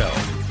Sexton Show.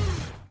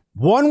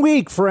 1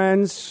 week,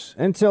 friends,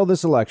 until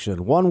this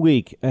election. 1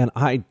 week, and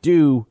I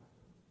do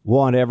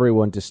want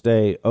everyone to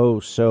stay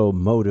so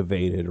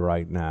motivated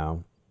right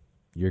now.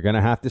 You're going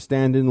to have to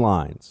stand in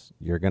lines.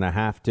 You're going to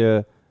have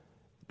to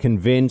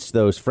convince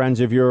those friends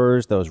of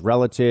yours, those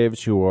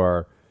relatives who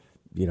are,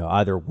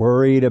 either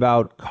worried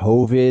about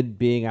COVID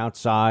being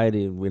outside,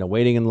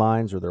 waiting in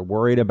lines, or they're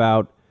worried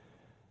about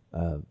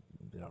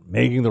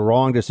making the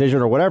wrong decision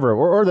or whatever,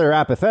 or they're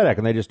apathetic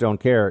and they just don't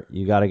care.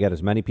 You got to get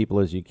as many people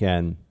as you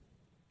can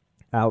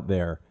out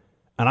there.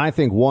 And I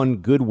think one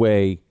good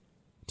way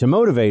to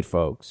motivate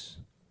folks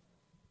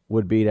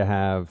would be to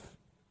have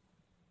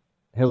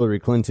Hillary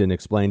Clinton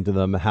explain to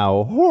them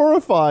how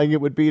horrifying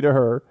it would be to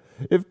her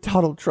if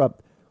Donald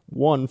Trump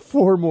won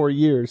 4 more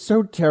years.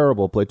 So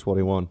terrible. Play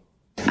 21.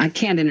 I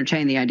can't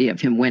entertain the idea of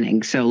him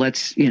winning. So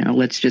let's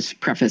just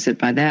preface it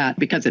by that,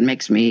 because it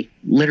makes me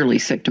literally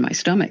sick to my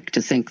stomach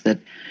to think that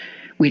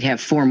we'd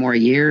have 4 more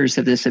years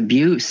of this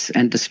abuse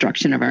and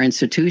destruction of our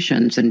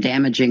institutions and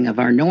damaging of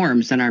our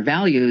norms and our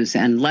values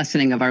and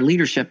lessening of our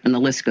leadership, and the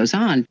list goes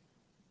on.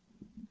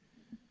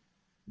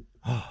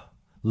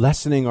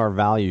 Lessening our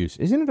values.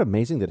 Isn't it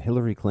amazing that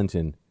Hillary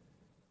Clinton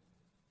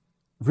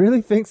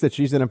really thinks that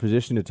she's in a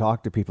position to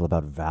talk to people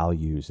about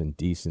values and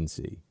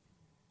decency?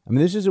 I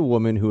mean, this is a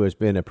woman who has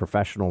been a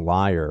professional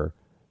liar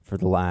for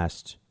the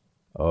last,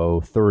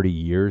 30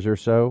 years or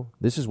so.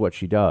 This is what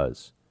she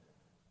does.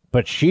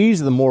 But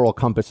she's the moral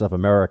compass of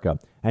America,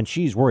 and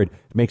she's worried.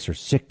 It makes her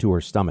sick to her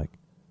stomach.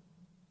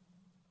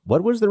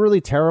 What was the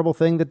really terrible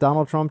thing that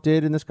Donald Trump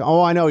did in this?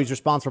 I know he's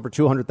responsible for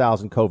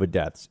 200,000 COVID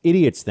deaths.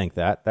 Idiots think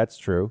that. That's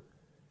true.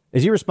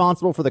 Is he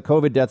responsible for the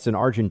COVID deaths in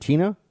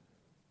Argentina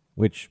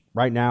which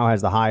right now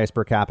has the highest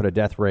per capita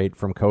death rate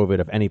from COVID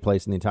of any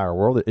place in the entire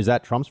world. Is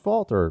that Trump's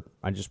fault? Or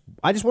I just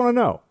want to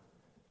know.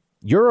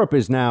 Europe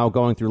is now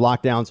going through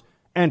lockdowns,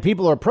 and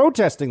people are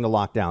protesting the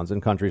lockdowns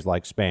in countries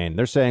like Spain.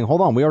 They're saying, hold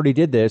on, we already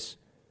did this.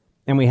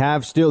 And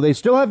they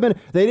still have been,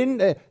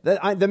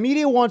 the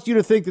media wants you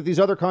to think that these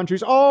other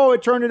countries,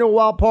 it turned into a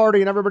wild party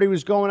and everybody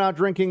was going out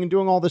drinking and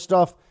doing all this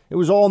stuff. It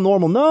was all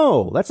normal.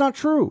 No, that's not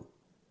true.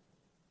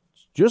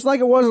 Just like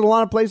it was in a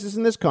lot of places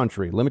in this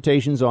country.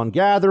 Limitations on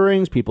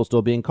gatherings, people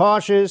still being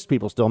cautious,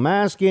 people still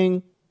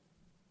masking,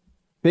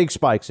 big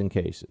spikes in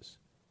cases.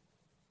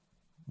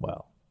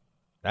 Well,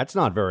 that's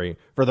not very,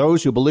 for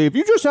those who believe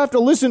you just have to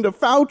listen to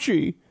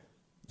Fauci.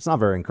 It's not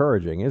very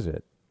encouraging, is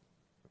it?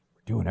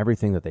 Doing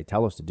everything that they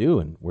tell us to do,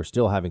 and we're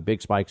still having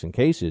big spikes in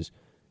cases.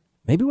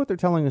 Maybe what they're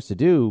telling us to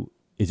do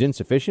is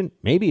insufficient.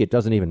 Maybe it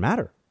doesn't even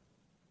matter.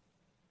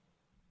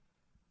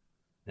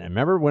 And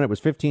remember when it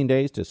was 15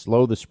 days to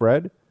slow the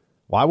spread?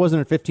 Why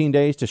wasn't it 15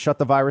 days to shut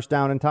the virus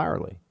down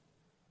entirely?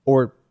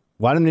 Or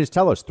why didn't they just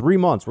tell us 3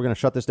 months we're going to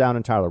shut this down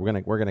entirely?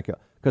 We're going to kill,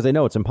 because they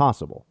know it's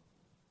impossible.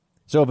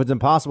 So if it's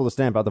impossible to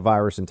stamp out the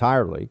virus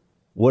entirely,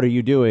 what are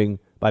you doing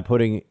by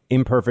putting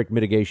imperfect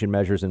mitigation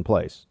measures in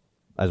place,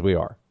 as we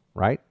are,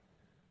 right?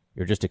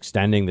 You're just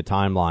extending the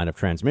timeline of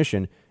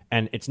transmission.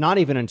 And it's not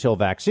even until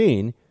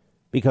vaccine,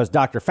 because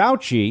Dr.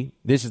 Fauci,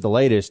 this is the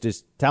latest,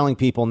 is telling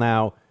people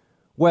now,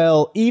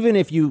 well, even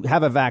if you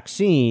have a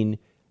vaccine,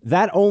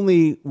 that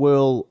only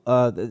will,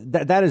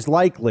 that is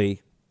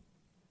likely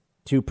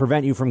to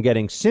prevent you from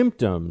getting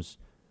symptoms,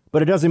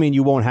 but it doesn't mean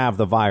you won't have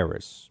the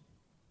virus.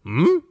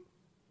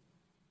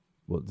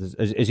 Well,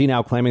 is he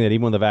now claiming that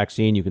even with the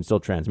vaccine, you can still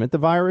transmit the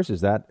virus?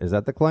 Is that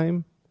the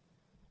claim?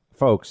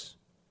 Folks,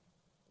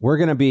 we're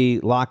going to be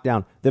locked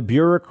down. The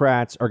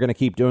bureaucrats are going to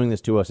keep doing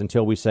this to us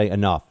until we say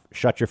enough.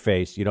 Shut your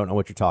face. You don't know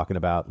what you're talking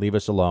about. Leave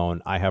us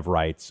alone. I have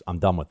rights. I'm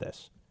done with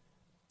this.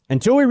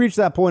 Until we reach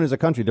that point as a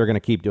country, they're going to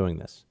keep doing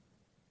this.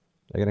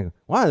 They're going to,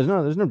 why?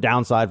 There's no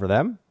downside for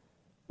them.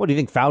 What do you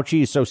think?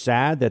 Fauci is so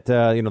sad that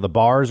the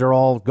bars are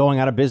all going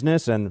out of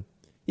business and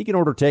he can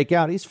order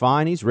takeout. He's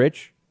fine. He's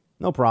rich.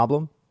 No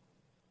problem.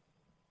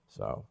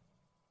 So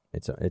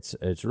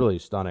it's really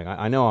stunning.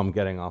 I know I'm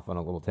getting off on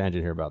a little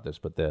tangent here about this,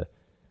 but the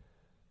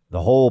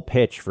whole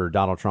pitch for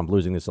Donald Trump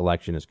losing this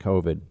election is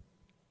COVID.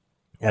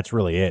 That's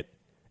really it.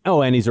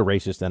 Oh, and he's a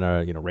racist and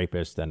a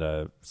rapist and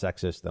a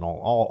sexist and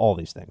all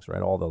these things,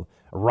 right? All the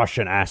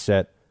Russian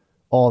asset,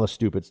 all the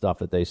stupid stuff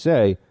that they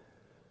say.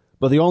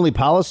 But the only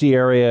policy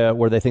area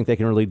where they think they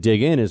can really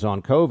dig in is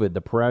on COVID.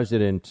 The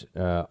president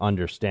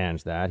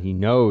understands that. He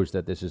knows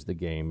that this is the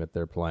game that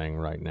they're playing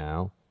right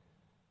now.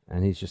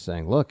 And he's just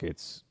saying, look,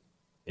 it's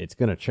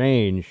going to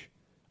change.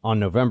 On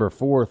November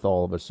 4th,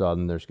 all of a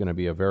sudden, there's going to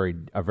be a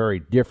very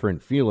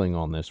different feeling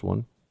on this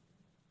one.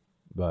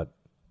 But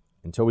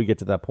until we get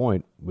to that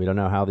point, we don't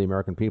know how the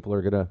American people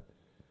are going to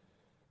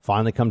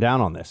finally come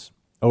down on this.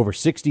 Over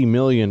 60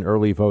 million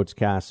early votes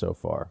cast so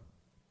far.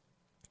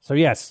 So,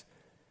 yes,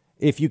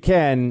 if you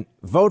can,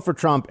 vote for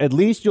Trump. At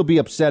least you'll be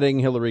upsetting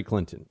Hillary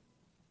Clinton,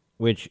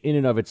 which in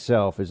and of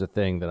itself is a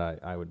thing that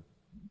I would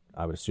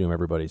assume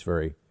everybody's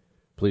very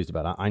pleased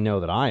about. I know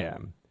that I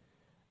am.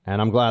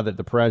 And I'm glad that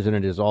the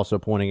president is also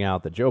pointing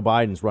out that Joe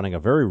Biden's running a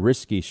very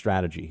risky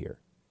strategy here.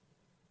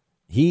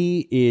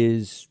 He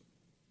is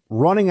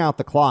running out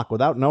the clock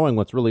without knowing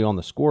what's really on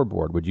the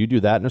scoreboard. Would you do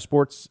that in a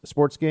sports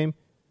game?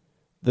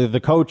 The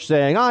coach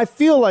saying, I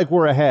feel like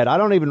we're ahead. I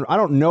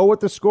don't know what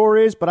the score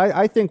is, but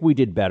I think we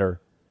did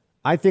better.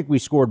 I think we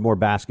scored more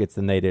baskets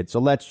than they did. So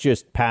let's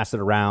just pass it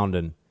around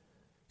and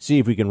see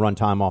if we can run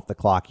time off the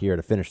clock here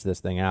to finish this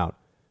thing out.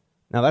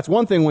 Now, that's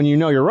one thing when you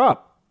know you're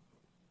up.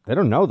 They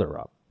don't know they're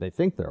up. They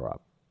think they're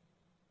up.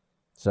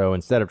 So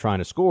instead of trying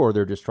to score,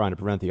 they're just trying to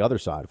prevent the other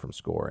side from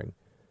scoring.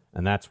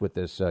 And that's with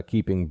this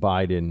keeping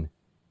Biden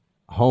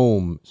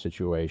home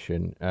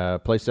situation.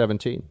 Play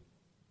 17.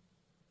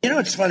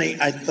 It's funny.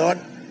 I thought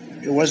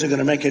it wasn't going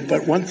to make it.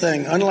 But one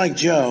thing, unlike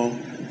Joe,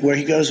 where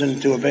he goes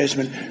into a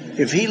basement,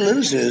 if he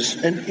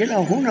loses, and,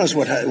 who knows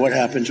what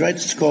happens, right?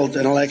 It's called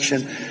an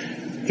election.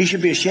 He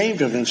should be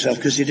ashamed of himself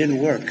because he didn't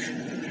work.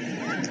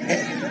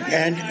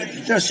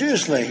 And no,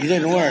 seriously, he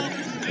didn't work.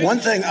 One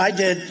thing, I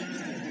did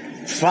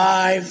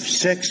 5,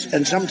 6,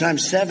 and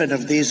sometimes 7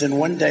 of these in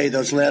one day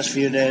those last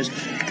few days.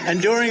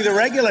 And during the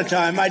regular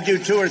time, I do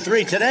 2 or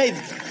 3. Today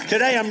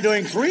I'm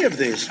doing 3 of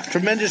these.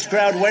 Tremendous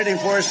crowd waiting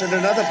for us at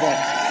another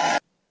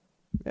point.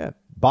 Yeah,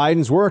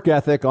 Biden's work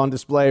ethic on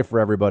display for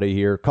everybody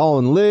here.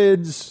 Calling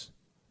lids,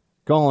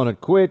 calling it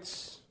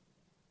quits.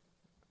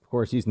 Of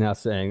course, he's now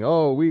saying,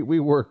 "Oh, we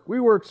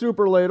work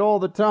super late all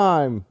the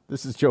time."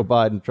 This is Joe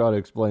Biden. Try to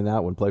explain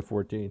that one. Play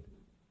 14.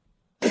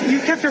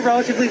 You've kept a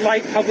relatively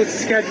light public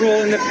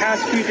schedule in the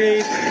past few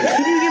days.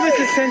 Can you give us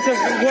a sense of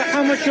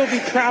how much you'll be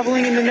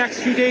traveling in the next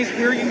few days,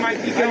 where you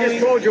might be going? I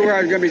just told you where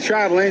I was going to be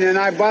traveling, and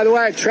by the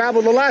way, I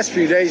traveled the last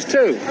few days,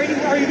 too.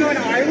 Are you going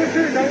to Iowa,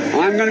 sir?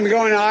 I'm going to be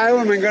going to Iowa,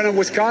 I'm going to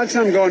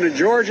Wisconsin, I'm going to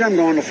Georgia, I'm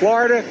going to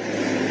Florida,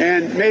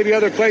 and maybe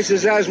other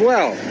places as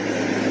well.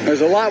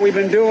 There's a lot we've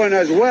been doing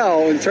as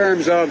well in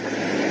terms of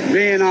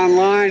being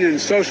online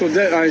and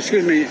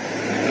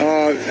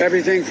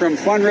everything from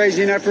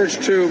fundraising efforts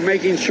to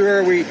making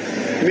sure we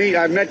meet.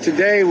 I met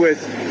today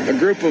with a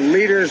group of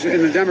leaders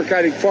in the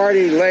Democratic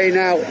Party, laying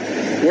out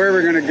where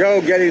we're going to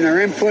go, getting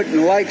their input and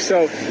the like.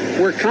 So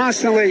we're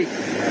constantly,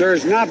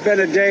 there's not been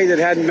a day that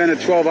hadn't been a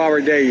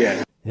 12-hour day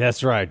yet.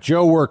 That's right.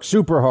 Joe works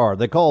super hard.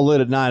 They call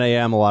lit at 9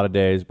 a.m. a lot of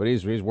days, but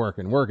he's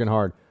working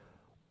hard.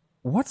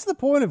 What's the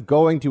point of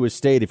going to a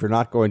state if you're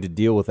not going to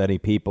deal with any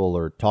people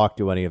or talk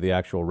to any of the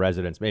actual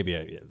residents?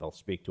 Maybe they'll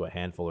speak to a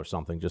handful or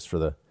something just for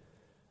the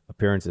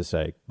appearance's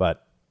sake.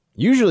 But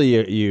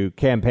usually you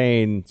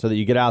campaign so that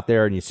you get out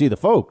there and you see the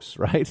folks,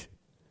 right?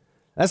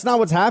 That's not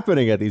what's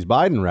happening at these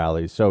Biden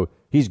rallies. So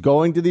he's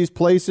going to these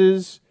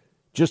places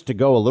just to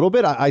go a little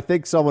bit. I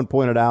think someone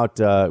pointed out,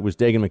 it was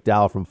Dagan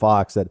McDowell from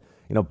Fox, that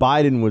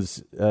Biden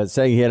was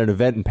saying he had an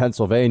event in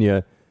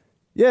Pennsylvania.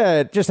 Yeah,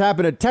 it just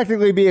happened to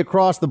technically be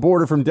across the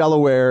border from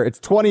Delaware. It's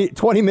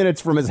 20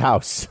 minutes from his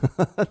house.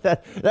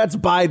 That's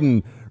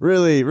Biden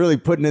really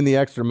putting in the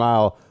extra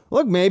mile.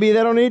 Look, maybe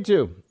they don't need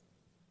to.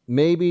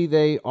 Maybe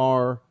they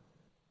are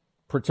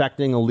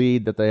protecting a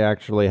lead that they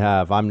actually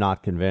have. I'm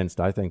not convinced.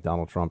 I think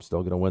Donald Trump's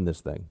still going to win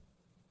this thing.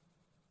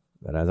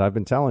 But as I've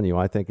been telling you,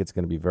 I think it's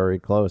going to be very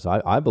close.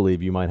 I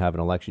believe you might have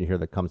an election here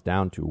that comes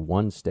down to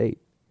one state.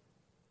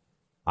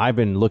 I've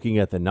been looking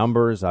at the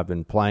numbers. I've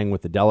been playing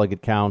with the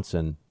delegate counts,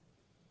 and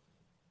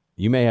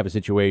you may have a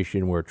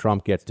situation where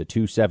Trump gets to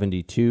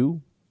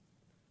 272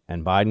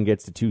 and Biden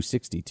gets to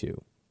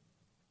 262.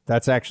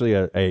 That's actually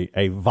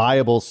a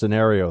viable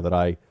scenario that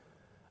I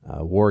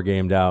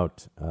war-gamed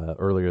out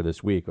earlier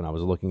this week when I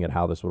was looking at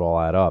how this would all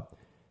add up.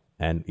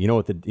 And you know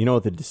what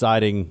the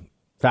deciding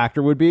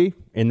factor would be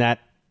in that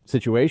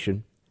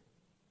situation?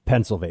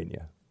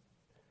 Pennsylvania.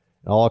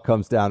 It all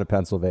comes down to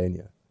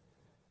Pennsylvania.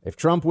 If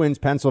Trump wins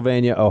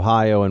Pennsylvania,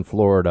 Ohio, and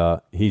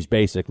Florida, he's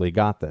basically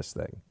got this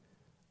thing.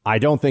 I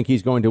don't think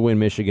he's going to win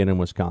Michigan and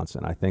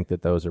Wisconsin. I think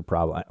that those are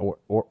probably,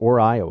 or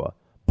Iowa.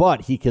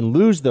 But he can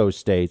lose those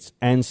states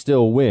and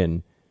still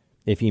win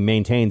if he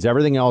maintains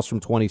everything else from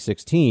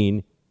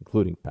 2016,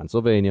 including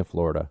Pennsylvania,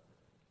 Florida,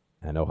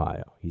 and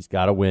Ohio. He's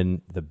got to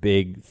win the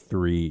big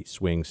three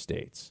swing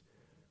states,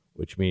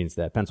 which means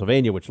that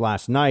Pennsylvania, which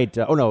last night,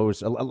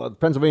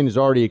 Pennsylvania's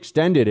already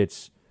extended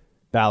its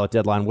ballot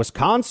deadline.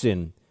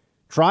 Wisconsin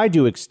tried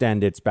to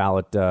extend its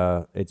ballot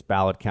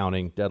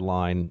counting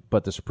deadline,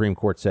 but the Supreme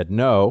Court said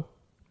no.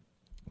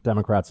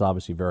 Democrats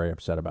obviously very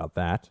upset about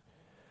that.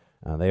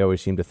 They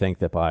always seem to think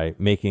that by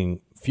making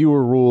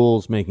fewer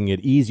rules, making it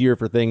easier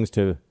for things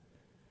to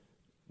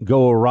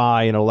go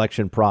awry in an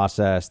election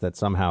process, that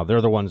somehow they're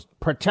the ones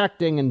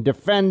protecting and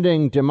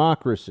defending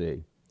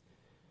democracy.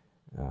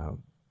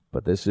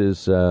 But this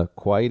is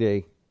quite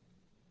a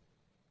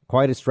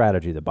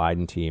strategy the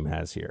Biden team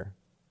has here.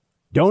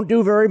 Don't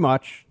do very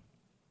much.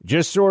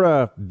 Just sort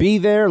of be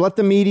there. Let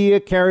the media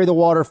carry the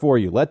water for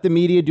you. Let the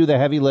media do the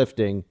heavy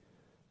lifting.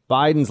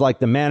 Biden's like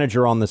the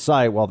manager on the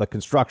site while the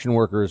construction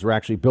workers are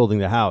actually building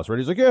the house. Right?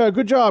 He's like, yeah,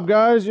 good job,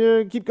 guys.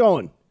 Yeah, keep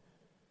going.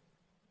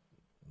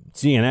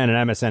 CNN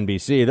and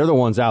MSNBC, they're the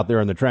ones out there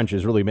in the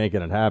trenches really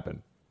making it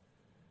happen.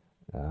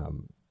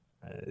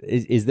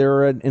 Is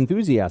there an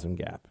enthusiasm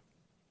gap?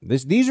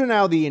 These are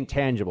now the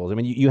intangibles. I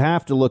mean, you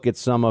have to look at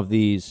some of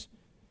these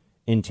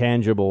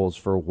intangibles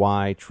for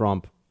why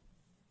Trump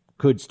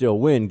could still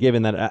win,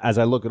 given that as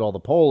I look at all the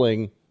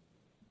polling,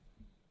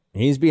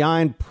 he's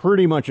behind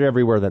pretty much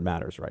everywhere that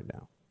matters right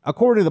now.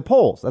 According to the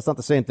polls, that's not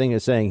the same thing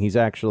as saying he's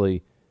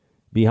actually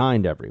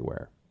behind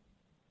everywhere.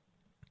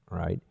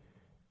 Right?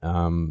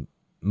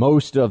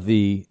 Most of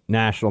the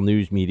national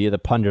news media, the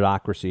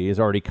punditocracy, is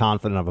already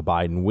confident of a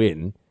Biden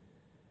win.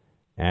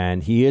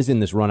 And he is in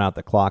this run out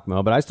the clock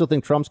mode, but I still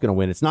think Trump's going to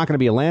win. It's not going to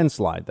be a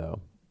landslide, though.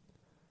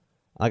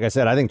 Like I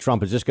said, I think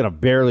Trump is just going to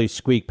barely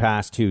squeak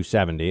past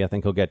 270. I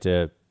think he'll get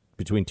to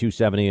between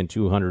 270 and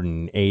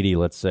 280,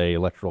 let's say,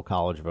 electoral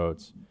college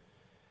votes.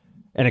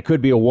 And it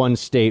could be a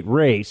one-state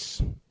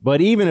race.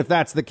 But even if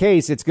that's the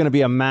case, it's going to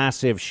be a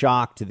massive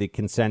shock to the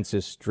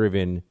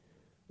consensus-driven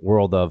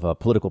world of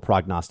political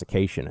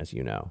prognostication, as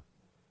you know.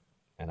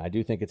 And I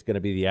do think it's going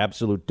to be the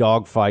absolute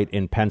dogfight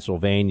in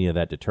Pennsylvania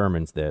that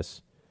determines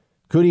this.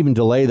 Could even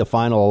delay the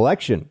final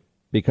election.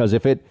 Because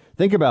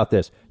think about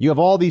this. You have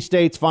all these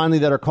states finally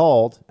that are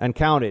called and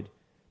counted,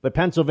 but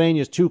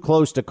Pennsylvania is too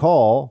close to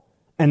call.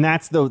 And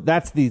that's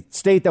the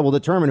state that will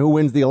determine who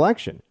wins the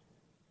election.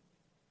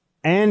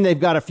 And they've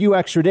got a few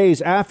extra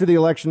days after the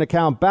election to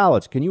count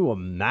ballots. Can you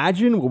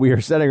imagine what we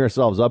are setting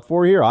ourselves up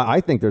for here?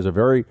 I think there's a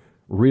very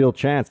real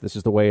chance this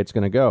is the way it's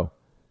going to go.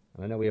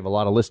 And I know we have a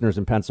lot of listeners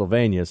in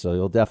Pennsylvania, so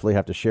you'll definitely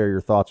have to share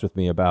your thoughts with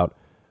me about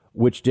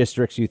which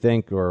districts you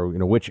think or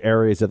which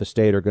areas of the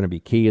state are going to be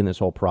key in this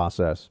whole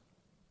process.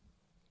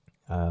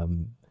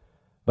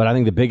 But I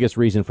think the biggest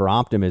reason for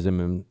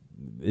optimism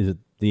is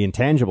the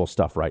intangible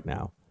stuff right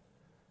now.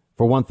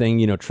 For one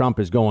thing, Trump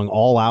is going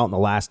all out in the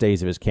last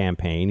days of his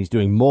campaign. He's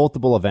doing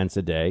multiple events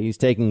a day. He's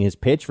taking his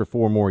pitch for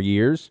 4 more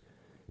years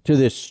to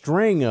this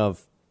string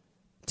of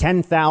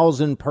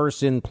 10,000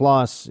 person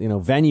plus,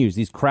 venues.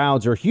 These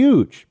crowds are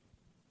huge.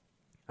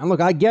 And look,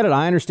 I get it.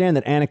 I understand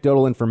that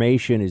anecdotal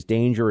information is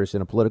dangerous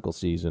in a political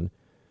season.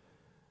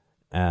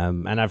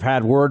 And I've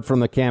had word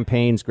from the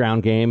campaign's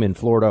ground game in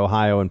Florida,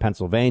 Ohio, and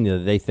Pennsylvania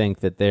that they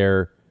think that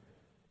there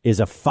is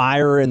a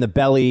fire in the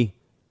belly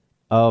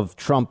of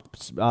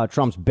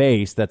Trump's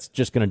base that's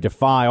just going to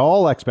defy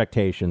all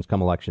expectations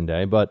come Election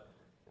Day. But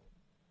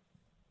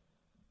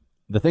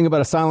the thing about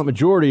a silent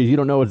majority is you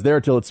don't know it's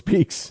there till it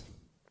speaks.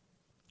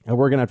 And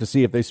we're going to have to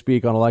see if they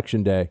speak on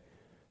Election Day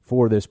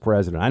for this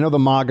president. I know the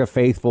MAGA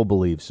faithful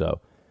believe so.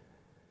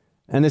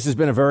 And this has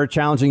been a very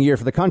challenging year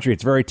for the country.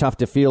 It's very tough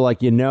to feel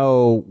like you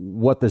know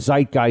what the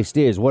zeitgeist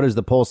is. What is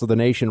the pulse of the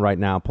nation right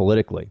now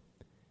politically?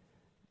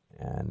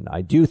 And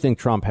I do think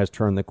Trump has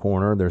turned the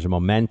corner. There's a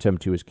momentum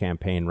to his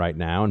campaign right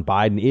now, and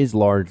Biden is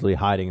largely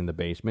hiding in the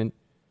basement.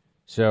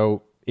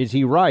 So is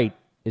he right?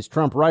 Is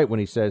Trump right when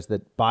he says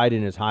that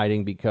Biden is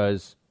hiding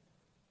because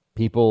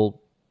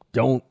people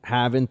don't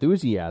have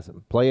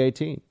enthusiasm? Play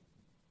 18.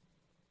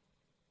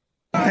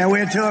 And we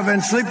had two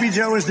events. Sleepy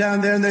Joe was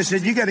down there, and they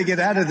said, you got to get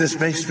out of this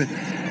basement.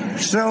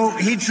 So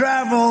he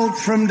traveled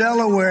from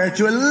Delaware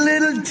to a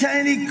little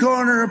tiny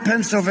corner of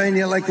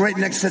Pennsylvania, like right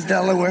next to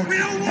Delaware,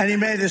 and he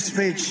made a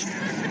speech.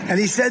 And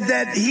he said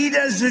that he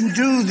doesn't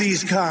do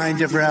these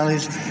kind of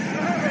rallies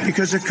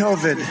because of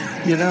COVID,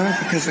 you know?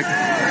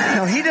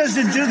 No, he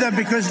doesn't do that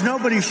because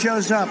nobody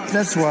shows up.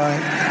 That's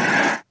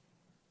why.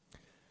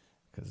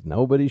 Because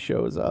nobody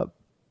shows up.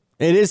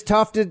 It is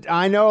tough to,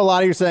 I know a lot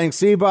of you are saying,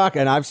 see, Buck,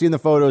 and I've seen the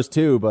photos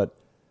too, but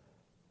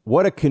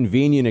what a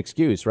convenient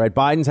excuse, right?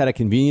 Biden's had a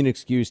convenient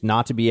excuse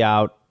not to be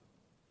out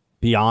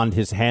beyond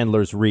his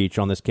handler's reach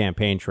on this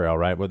campaign trail,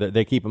 right? Where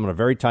they keep him on a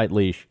very tight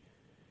leash,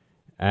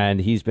 and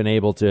he's been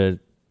able to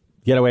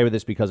get away with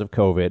this because of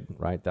COVID,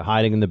 right? The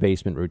hiding in the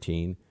basement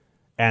routine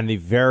and the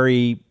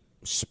very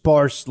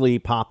sparsely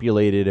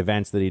populated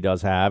events that he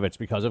does have. It's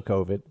because of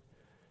COVID.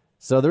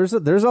 So there's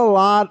a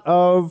lot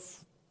of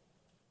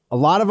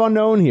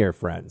unknown here,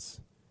 friends.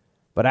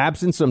 But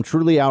absent some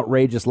truly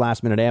outrageous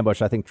last-minute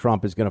ambush, I think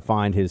Trump is going to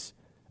find he's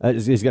going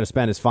to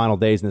spend his final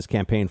days in this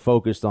campaign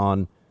focused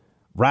on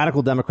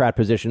radical Democrat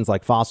positions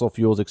like fossil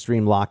fuels,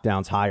 extreme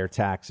lockdowns, higher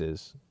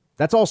taxes.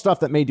 That's all stuff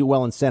that may do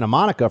well in Santa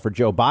Monica for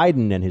Joe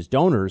Biden and his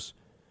donors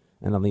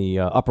and on the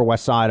Upper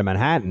West Side of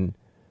Manhattan.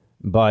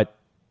 But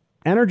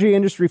energy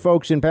industry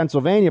folks in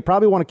Pennsylvania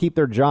probably want to keep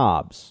their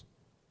jobs.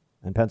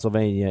 And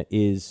Pennsylvania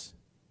isn't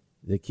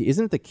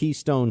it the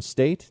Keystone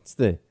State? It's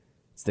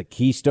the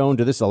keystone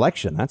to this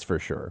election, that's for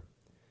sure.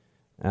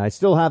 And I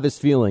still have this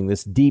feeling,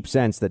 this deep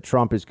sense that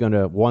Trump is going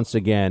to once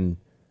again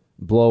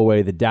blow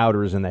away the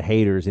doubters and the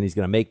haters, and he's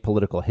going to make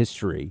political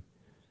history.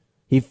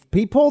 He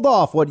pulled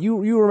off what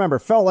you remember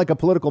felt like a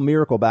political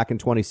miracle back in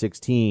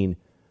 2016.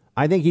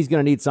 I think he's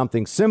going to need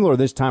something similar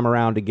this time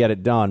around to get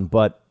it done,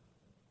 but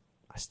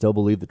I still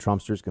believe the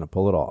Trumpster is going to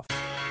pull it off.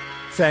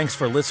 Thanks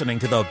for listening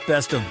to the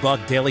Best of Buck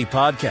Daily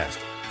Podcast.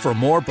 For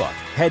more Buck,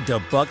 head to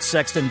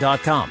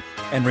bucksexton.com.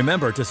 And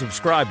remember to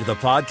subscribe to the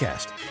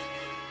podcast.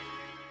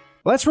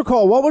 Let's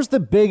recall, what was the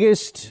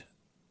biggest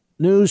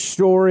news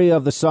story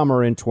of the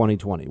summer in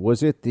 2020?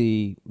 Was it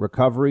the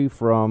recovery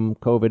from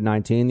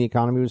COVID-19 the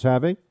economy was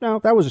having? No,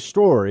 that was a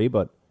story,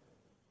 but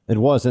it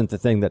wasn't the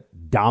thing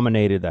that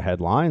dominated the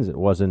headlines. It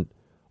wasn't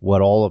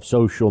what all of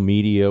social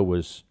media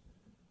was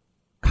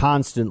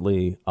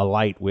constantly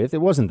alight with.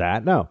 It wasn't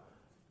that. No,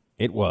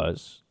 it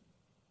was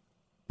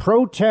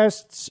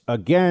protests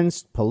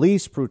against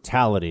police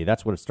brutality.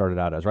 That's what it started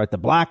out as, right? The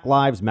Black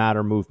Lives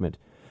Matter movement.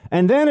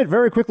 And then it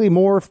very quickly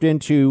morphed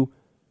into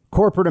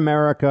corporate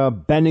America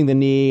bending the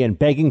knee and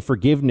begging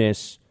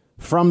forgiveness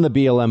from the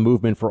BLM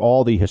movement for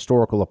all the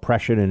historical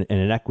oppression and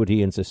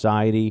inequity in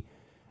society.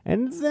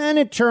 And then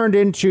it turned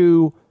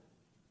into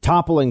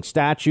toppling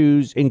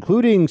statues,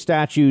 including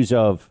statues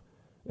of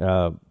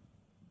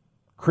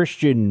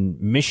Christian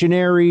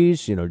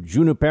missionaries,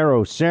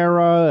 Junipero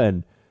Serra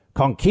and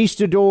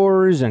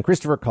conquistadors and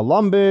Christopher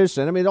Columbus,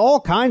 and I mean,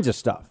 all kinds of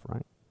stuff,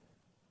 right?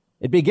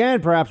 It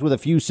began perhaps with a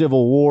few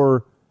Civil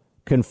War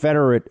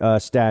Confederate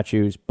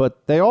statues,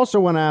 but they also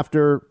went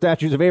after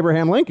statues of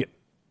Abraham Lincoln.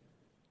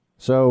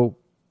 So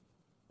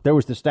there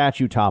was the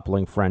statue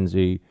toppling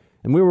frenzy,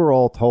 and we were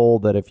all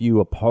told that if you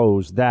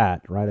opposed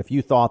that, right, if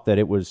you thought that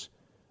it was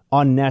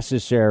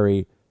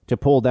unnecessary to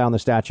pull down the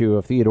statue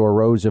of Theodore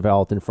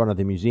Roosevelt in front of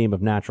the Museum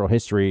of Natural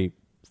History,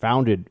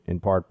 founded in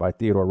part by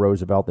Theodore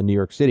Roosevelt in New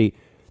York City,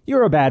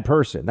 you're a bad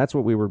person. That's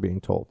what we were being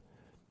told.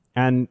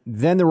 And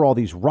then there were all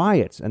these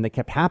riots, and they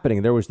kept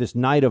happening. There was this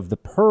night of the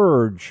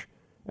purge,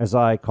 as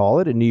I call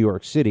it, in New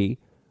York City,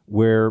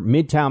 where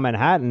Midtown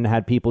Manhattan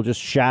had people just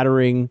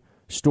shattering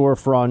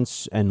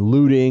storefronts and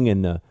looting.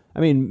 And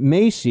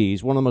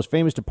Macy's, one of the most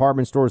famous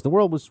department stores in the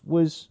world,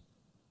 was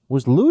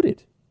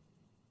looted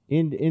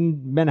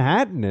in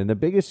Manhattan, in the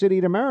biggest city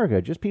in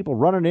America. Just people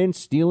running in,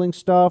 stealing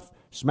stuff,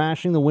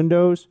 smashing the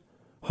windows.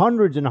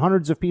 Hundreds and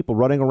hundreds of people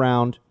running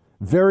around.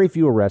 Very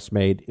few arrests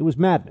made. It was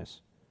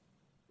madness.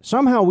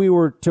 Somehow we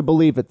were to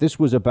believe that this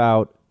was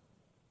about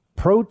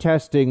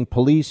protesting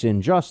police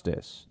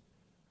injustice.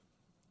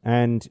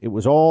 And it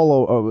was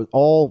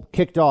all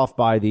kicked off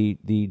by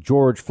the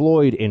George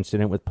Floyd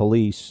incident with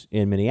police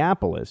in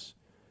Minneapolis,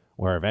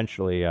 where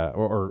eventually,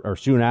 or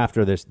soon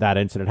after that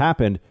incident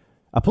happened,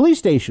 a police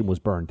station was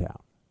burned down.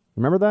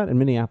 Remember that? In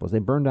Minneapolis, they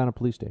burned down a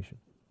police station.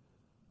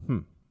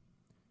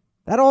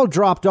 That all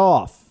dropped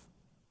off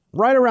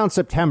right around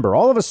September.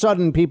 All of a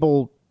sudden,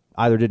 people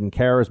either didn't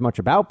care as much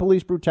about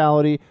police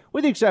brutality,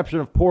 with the exception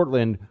of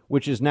Portland,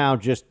 which is now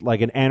just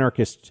like an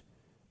anarchist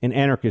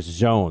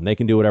zone. They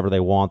can do whatever they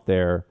want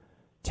there.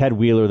 Ted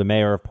Wheeler, the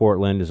mayor of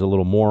Portland, is a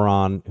little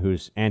moron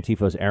who's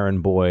Antifa's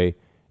errand boy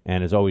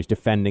and is always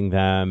defending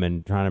them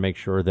and trying to make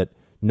sure that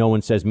no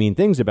one says mean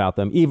things about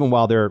them, even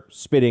while they're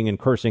spitting and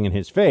cursing in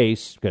his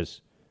face,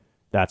 because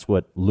that's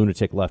what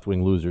lunatic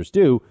left-wing losers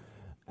do.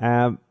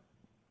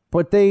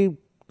 But they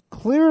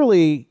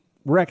clearly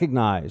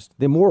recognized,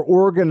 the more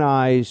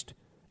organized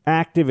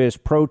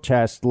activist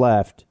protest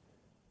left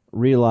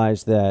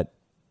realized that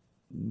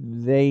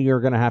they are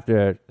going to have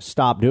to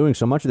stop doing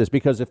so much of this,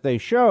 because if they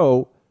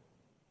show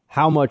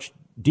how much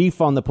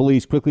defund the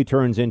police quickly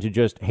turns into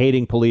just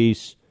hating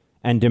police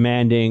and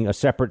demanding a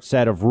separate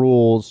set of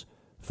rules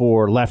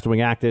for left-wing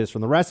activists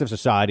from the rest of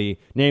society,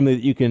 namely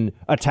that you can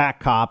attack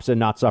cops and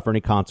not suffer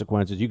any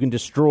consequences. You can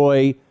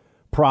destroy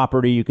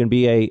property. You can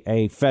be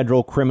a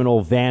federal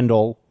criminal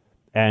vandal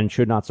and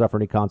should not suffer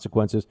any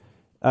consequences.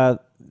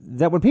 That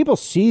when people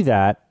see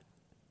that,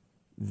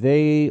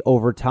 they,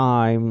 over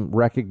time,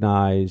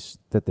 recognize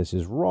that this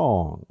is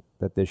wrong,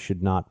 that this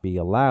should not be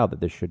allowed, that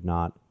this should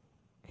not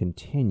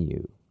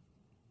continue.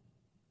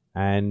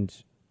 And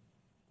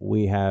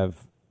we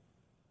have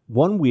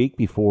 1 week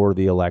before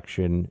the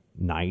election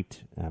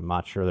night. I'm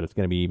not sure that it's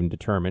going to be even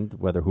determined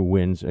whether who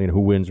wins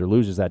or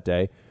loses that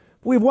day.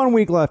 We have 1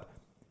 week left.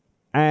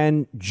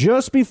 And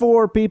just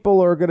before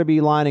people are going to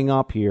be lining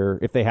up here,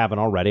 if they haven't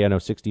already, I know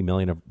 60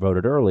 million have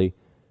voted early,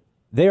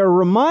 they are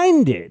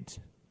reminded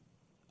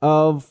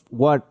of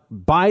what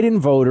Biden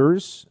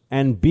voters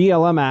and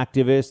BLM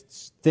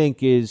activists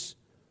think is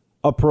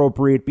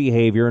appropriate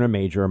behavior in a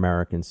major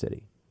American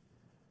city.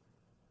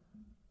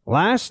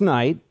 Last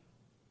night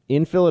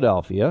in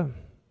Philadelphia,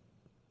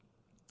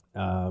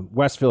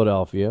 West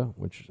Philadelphia,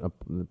 which is a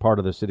part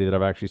of the city that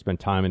I've actually spent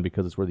time in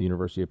because it's where the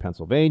University of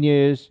Pennsylvania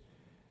is,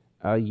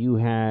 you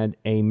had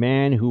a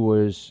man who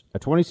was a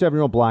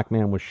 27-year-old black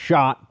man was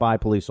shot by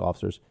police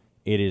officers.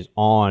 It is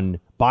on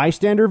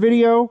bystander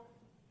video,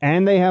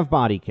 and they have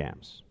body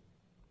cams.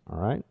 All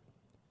right.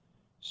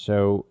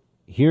 So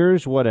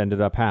here's what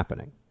ended up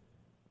happening.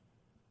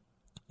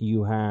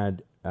 You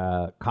had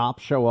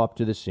cops show up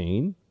to the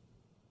scene,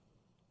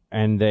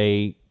 and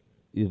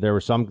there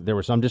was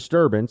some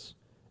disturbance,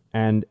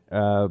 and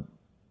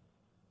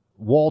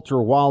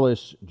Walter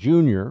Wallace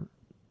Jr.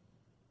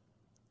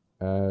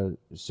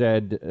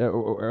 Said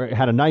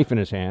had a knife in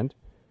his hand,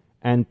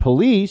 and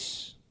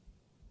police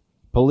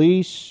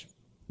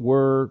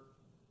were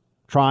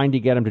trying to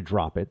get him to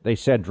drop it. They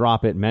said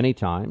drop it many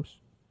times.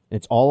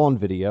 It's all on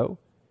video.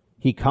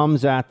 He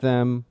comes at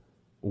them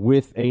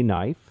with a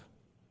knife,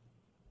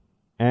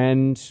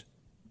 and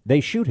they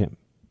shoot him.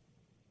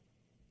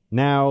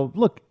 Now,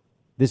 look,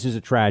 this is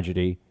a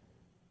tragedy.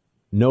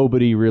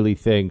 Nobody really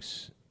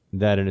thinks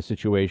that in a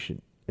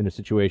situation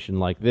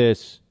like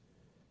this,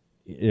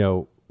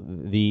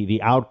 the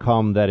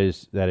outcome that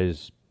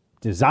is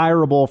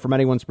desirable from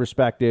anyone's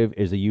perspective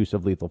is the use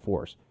of lethal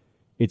force.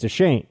 It's a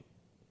shame.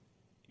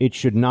 It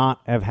should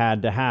not have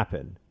had to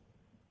happen.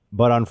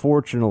 But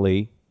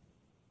unfortunately,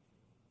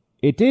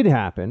 it did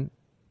happen.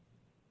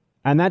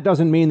 And that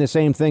doesn't mean the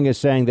same thing as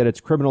saying that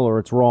it's criminal or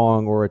it's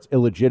wrong or it's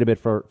illegitimate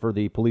for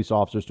the police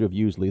officers to have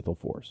used lethal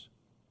force.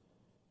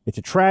 It's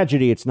a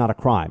tragedy. It's not a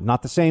crime.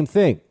 Not the same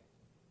thing.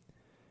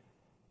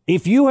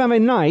 If you have a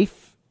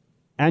knife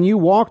and you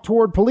walk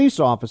toward police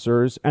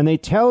officers and they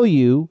tell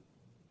you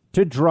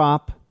to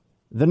drop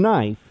the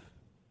knife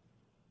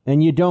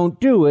and you don't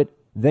do it,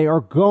 they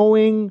are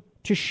going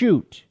to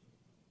shoot.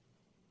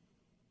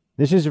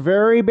 This is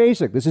very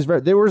basic.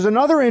 There was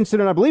another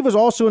incident, I believe it was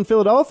also in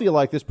Philadelphia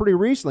like this pretty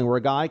recently, where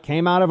a guy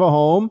came out of a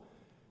home,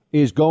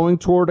 is going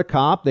toward a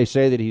cop. They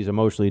say that he's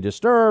emotionally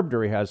disturbed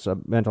or he has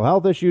some mental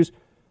health issues.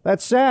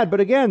 That's sad. But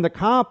again, the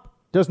cop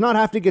does not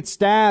have to get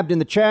stabbed in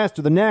the chest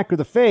or the neck or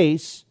the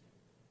face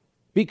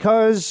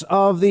because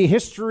of the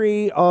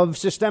history of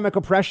systemic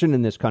oppression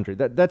in this country.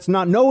 That's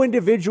not, no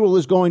individual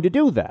is going to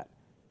do that.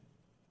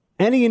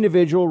 Any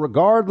individual,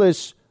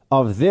 regardless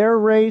of their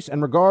race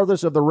and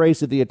regardless of the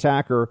race of the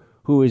attacker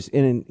who is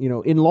in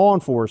law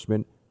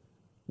enforcement,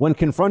 when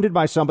confronted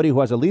by somebody who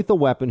has a lethal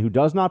weapon, who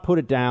does not put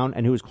it down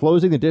and who is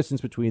closing the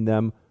distance between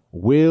them,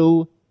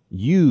 will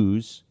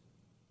use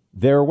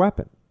their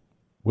weapon,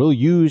 will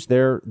use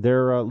their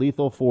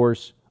lethal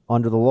force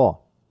under the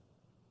law.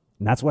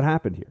 And that's what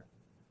happened here.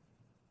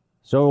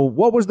 So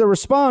what was the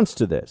response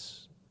to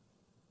this?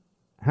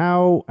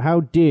 How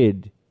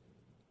did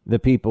the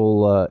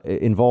people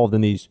involved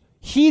in these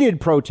heated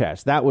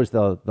protests, that was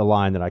the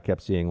line that I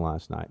kept seeing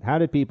last night. How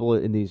did people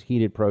in these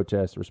heated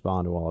protests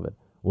respond to all of it?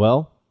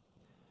 Well,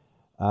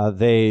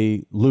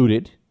 they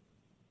looted,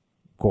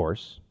 of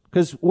course,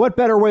 Because what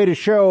better way to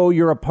show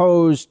you're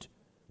opposed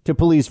to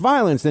police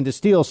violence than to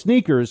steal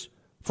sneakers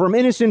from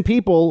innocent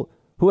people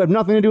who have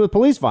nothing to do with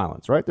police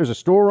violence, right? There's a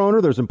store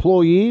owner, there's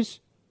employees.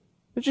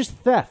 It's just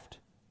theft.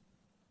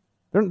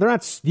 They're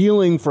not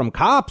stealing from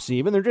cops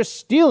even. They're just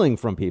stealing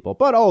from people.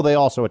 But, they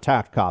also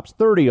attacked cops.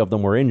 30 of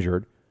them were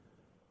injured.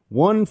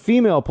 One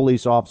female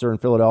police officer in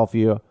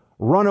Philadelphia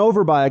run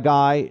over by a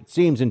guy, it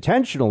seems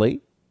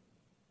intentionally,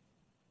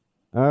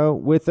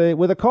 with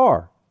a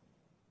car.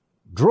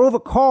 Drove a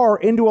car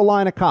into a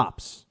line of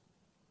cops.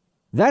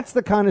 That's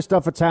the kind of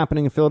stuff that's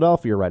happening in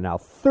Philadelphia right now.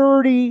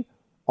 30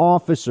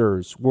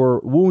 officers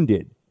were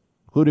wounded,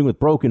 including with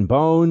broken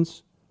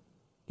bones,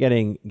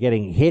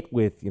 getting hit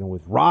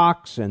with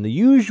rocks and the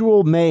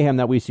usual mayhem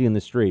that we see in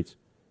the streets.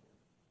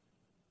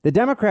 The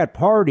Democrat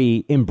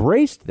Party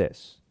embraced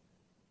this.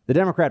 The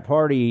Democrat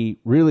Party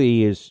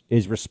really is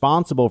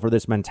responsible for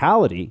this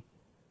mentality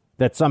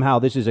that somehow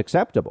this is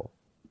acceptable.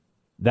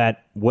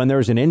 That when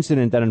there's an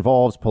incident that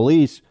involves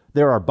police,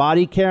 there are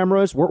body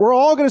cameras. We're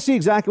all going to see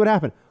exactly what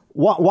happened.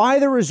 Why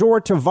the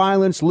resort to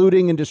violence,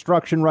 looting, and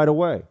destruction right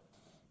away?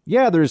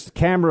 Yeah, there's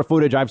camera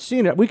footage. I've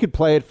seen it. We could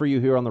play it for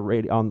you here on the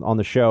radio, on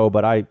the show,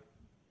 but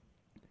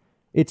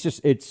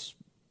it's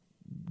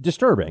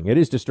disturbing. It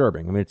is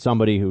disturbing. I mean, it's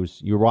somebody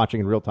you're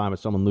watching in real time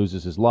as someone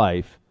loses his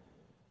life.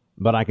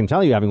 But I can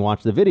tell you, having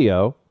watched the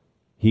video,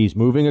 he's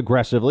moving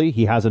aggressively.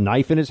 He has a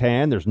knife in his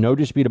hand. There's no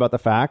dispute about the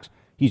facts.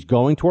 He's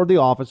going toward the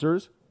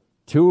officers.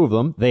 Two of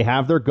them, they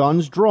have their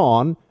guns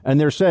drawn, and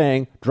they're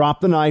saying, drop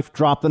the knife,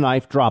 drop the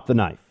knife, drop the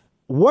knife.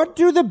 What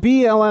do the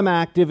BLM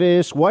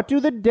activists, what do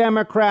the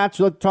Democrats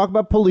who talk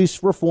about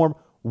police reform,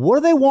 what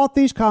do they want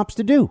these cops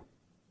to do?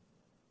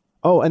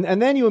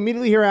 And then you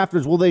immediately hear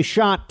afterwards, well, they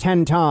shot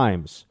 10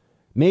 times.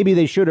 Maybe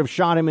they should have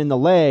shot him in the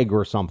leg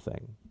or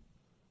something.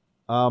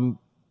 I'm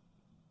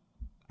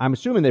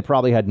assuming they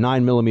probably had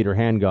 9mm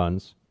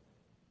handguns.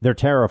 They're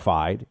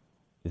terrified.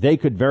 They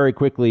could very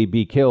quickly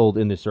be killed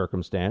in this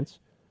circumstance.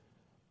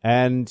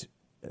 And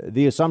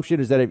the assumption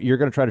is that if you're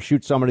going to try to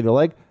shoot somebody in the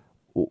leg,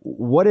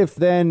 what if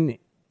then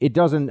it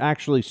doesn't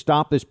actually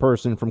stop this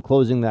person from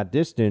closing that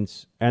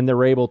distance and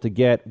they're able to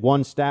get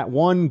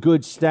one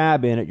good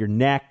stab in at your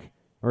neck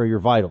or your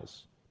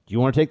vitals? Do you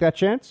want to take that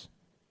chance?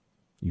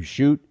 You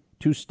shoot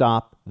to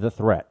stop the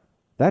threat.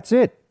 That's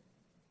it.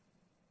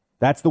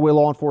 That's the way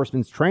law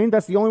enforcement's trained.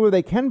 That's the only way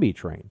they can be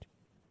trained.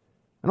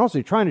 And also,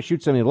 you're trying to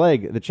shoot somebody in the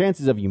leg, the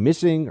chances of you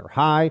missing are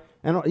high.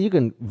 And you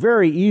can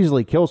very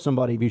easily kill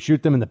somebody if you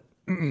shoot them in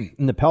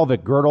the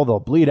pelvic girdle. They'll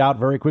bleed out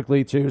very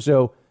quickly, too.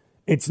 So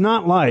it's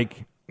not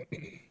like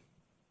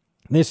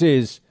this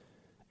is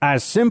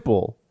as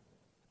simple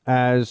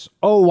as,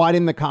 why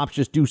didn't the cops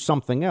just do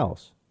something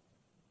else?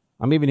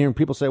 I'm even hearing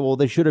people say, well,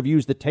 they should have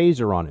used the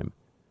taser on him.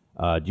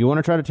 Do you want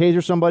to try to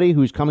taser somebody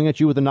who's coming at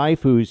you with a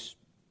knife who's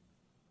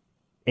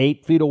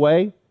 8 feet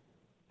away?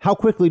 How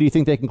quickly do you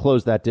think they can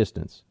close that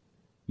distance?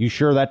 You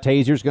sure that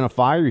taser's going to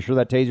fire? You sure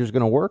that taser's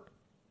going to work?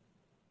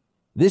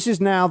 This is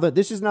now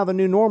the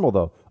new normal,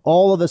 though.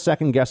 All of the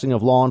second guessing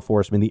of law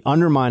enforcement, the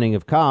undermining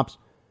of cops,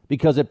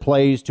 because it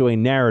plays to a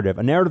narrative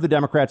the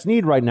Democrats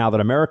need right now,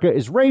 that America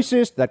is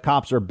racist, that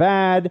cops are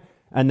bad,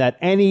 and that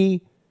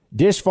any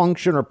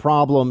dysfunction or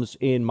problems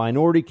in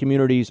minority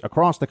communities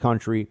across the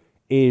country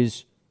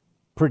is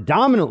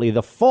predominantly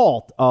the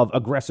fault of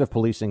aggressive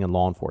policing and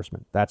law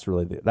enforcement. That's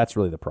really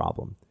the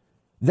problem.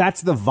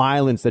 That's the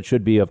violence that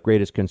should be of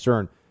greatest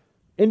concern.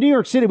 In New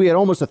York City, we had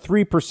almost a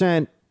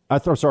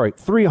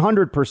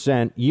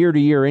 300%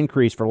 year-to-year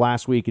increase for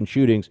last week in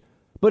shootings,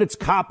 but it's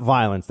cop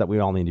violence that we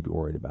all need to be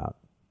worried about.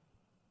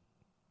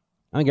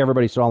 I think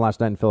everybody saw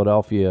last night in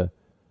Philadelphia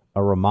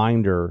a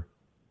reminder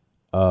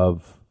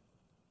of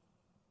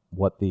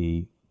what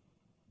the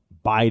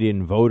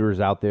Biden voters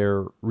out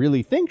there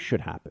really think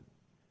should happen.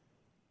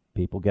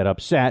 People get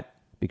upset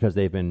because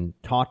they've been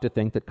taught to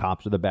think that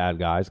cops are the bad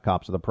guys,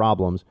 cops are the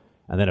problems,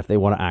 and then if they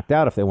want to act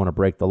out, if they want to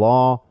break the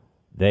law,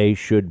 they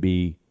should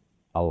be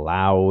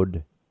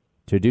allowed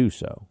to do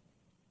so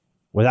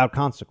without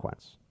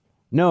consequence.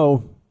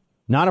 No,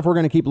 not if we're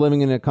going to keep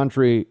living in a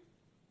country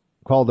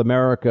called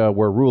America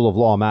where rule of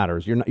law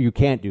matters. You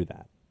can't do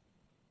that.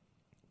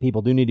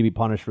 People do need to be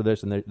punished for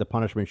this, and the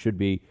punishment should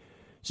be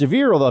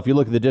severe. Although if you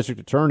look at the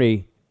district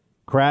attorney,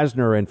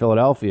 Krasner in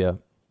Philadelphia,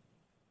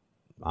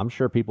 I'm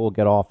sure people will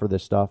get off for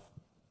this stuff.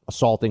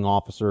 Assaulting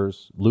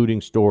officers,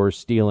 looting stores,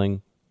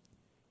 stealing.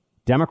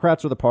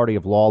 Democrats are the party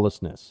of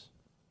lawlessness.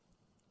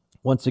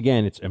 Once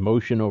again, it's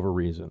emotion over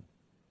reason.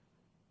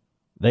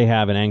 They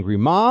have an angry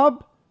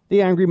mob.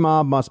 The angry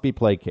mob must be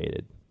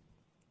placated.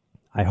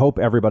 I hope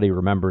everybody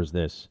remembers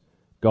this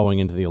going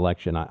into the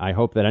election. I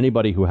hope that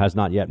anybody who has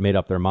not yet made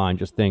up their mind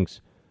just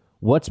thinks,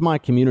 what's my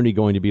community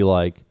going to be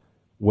like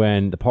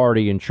when the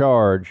party in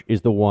charge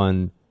is the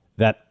one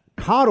that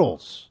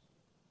coddles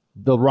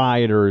the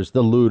rioters,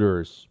 the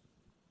looters,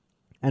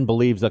 and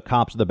believes that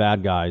cops are the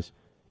bad guys,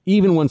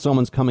 even when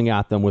someone's coming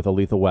at them with a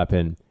lethal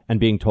weapon and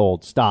being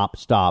told, stop,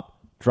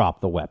 drop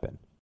the weapon.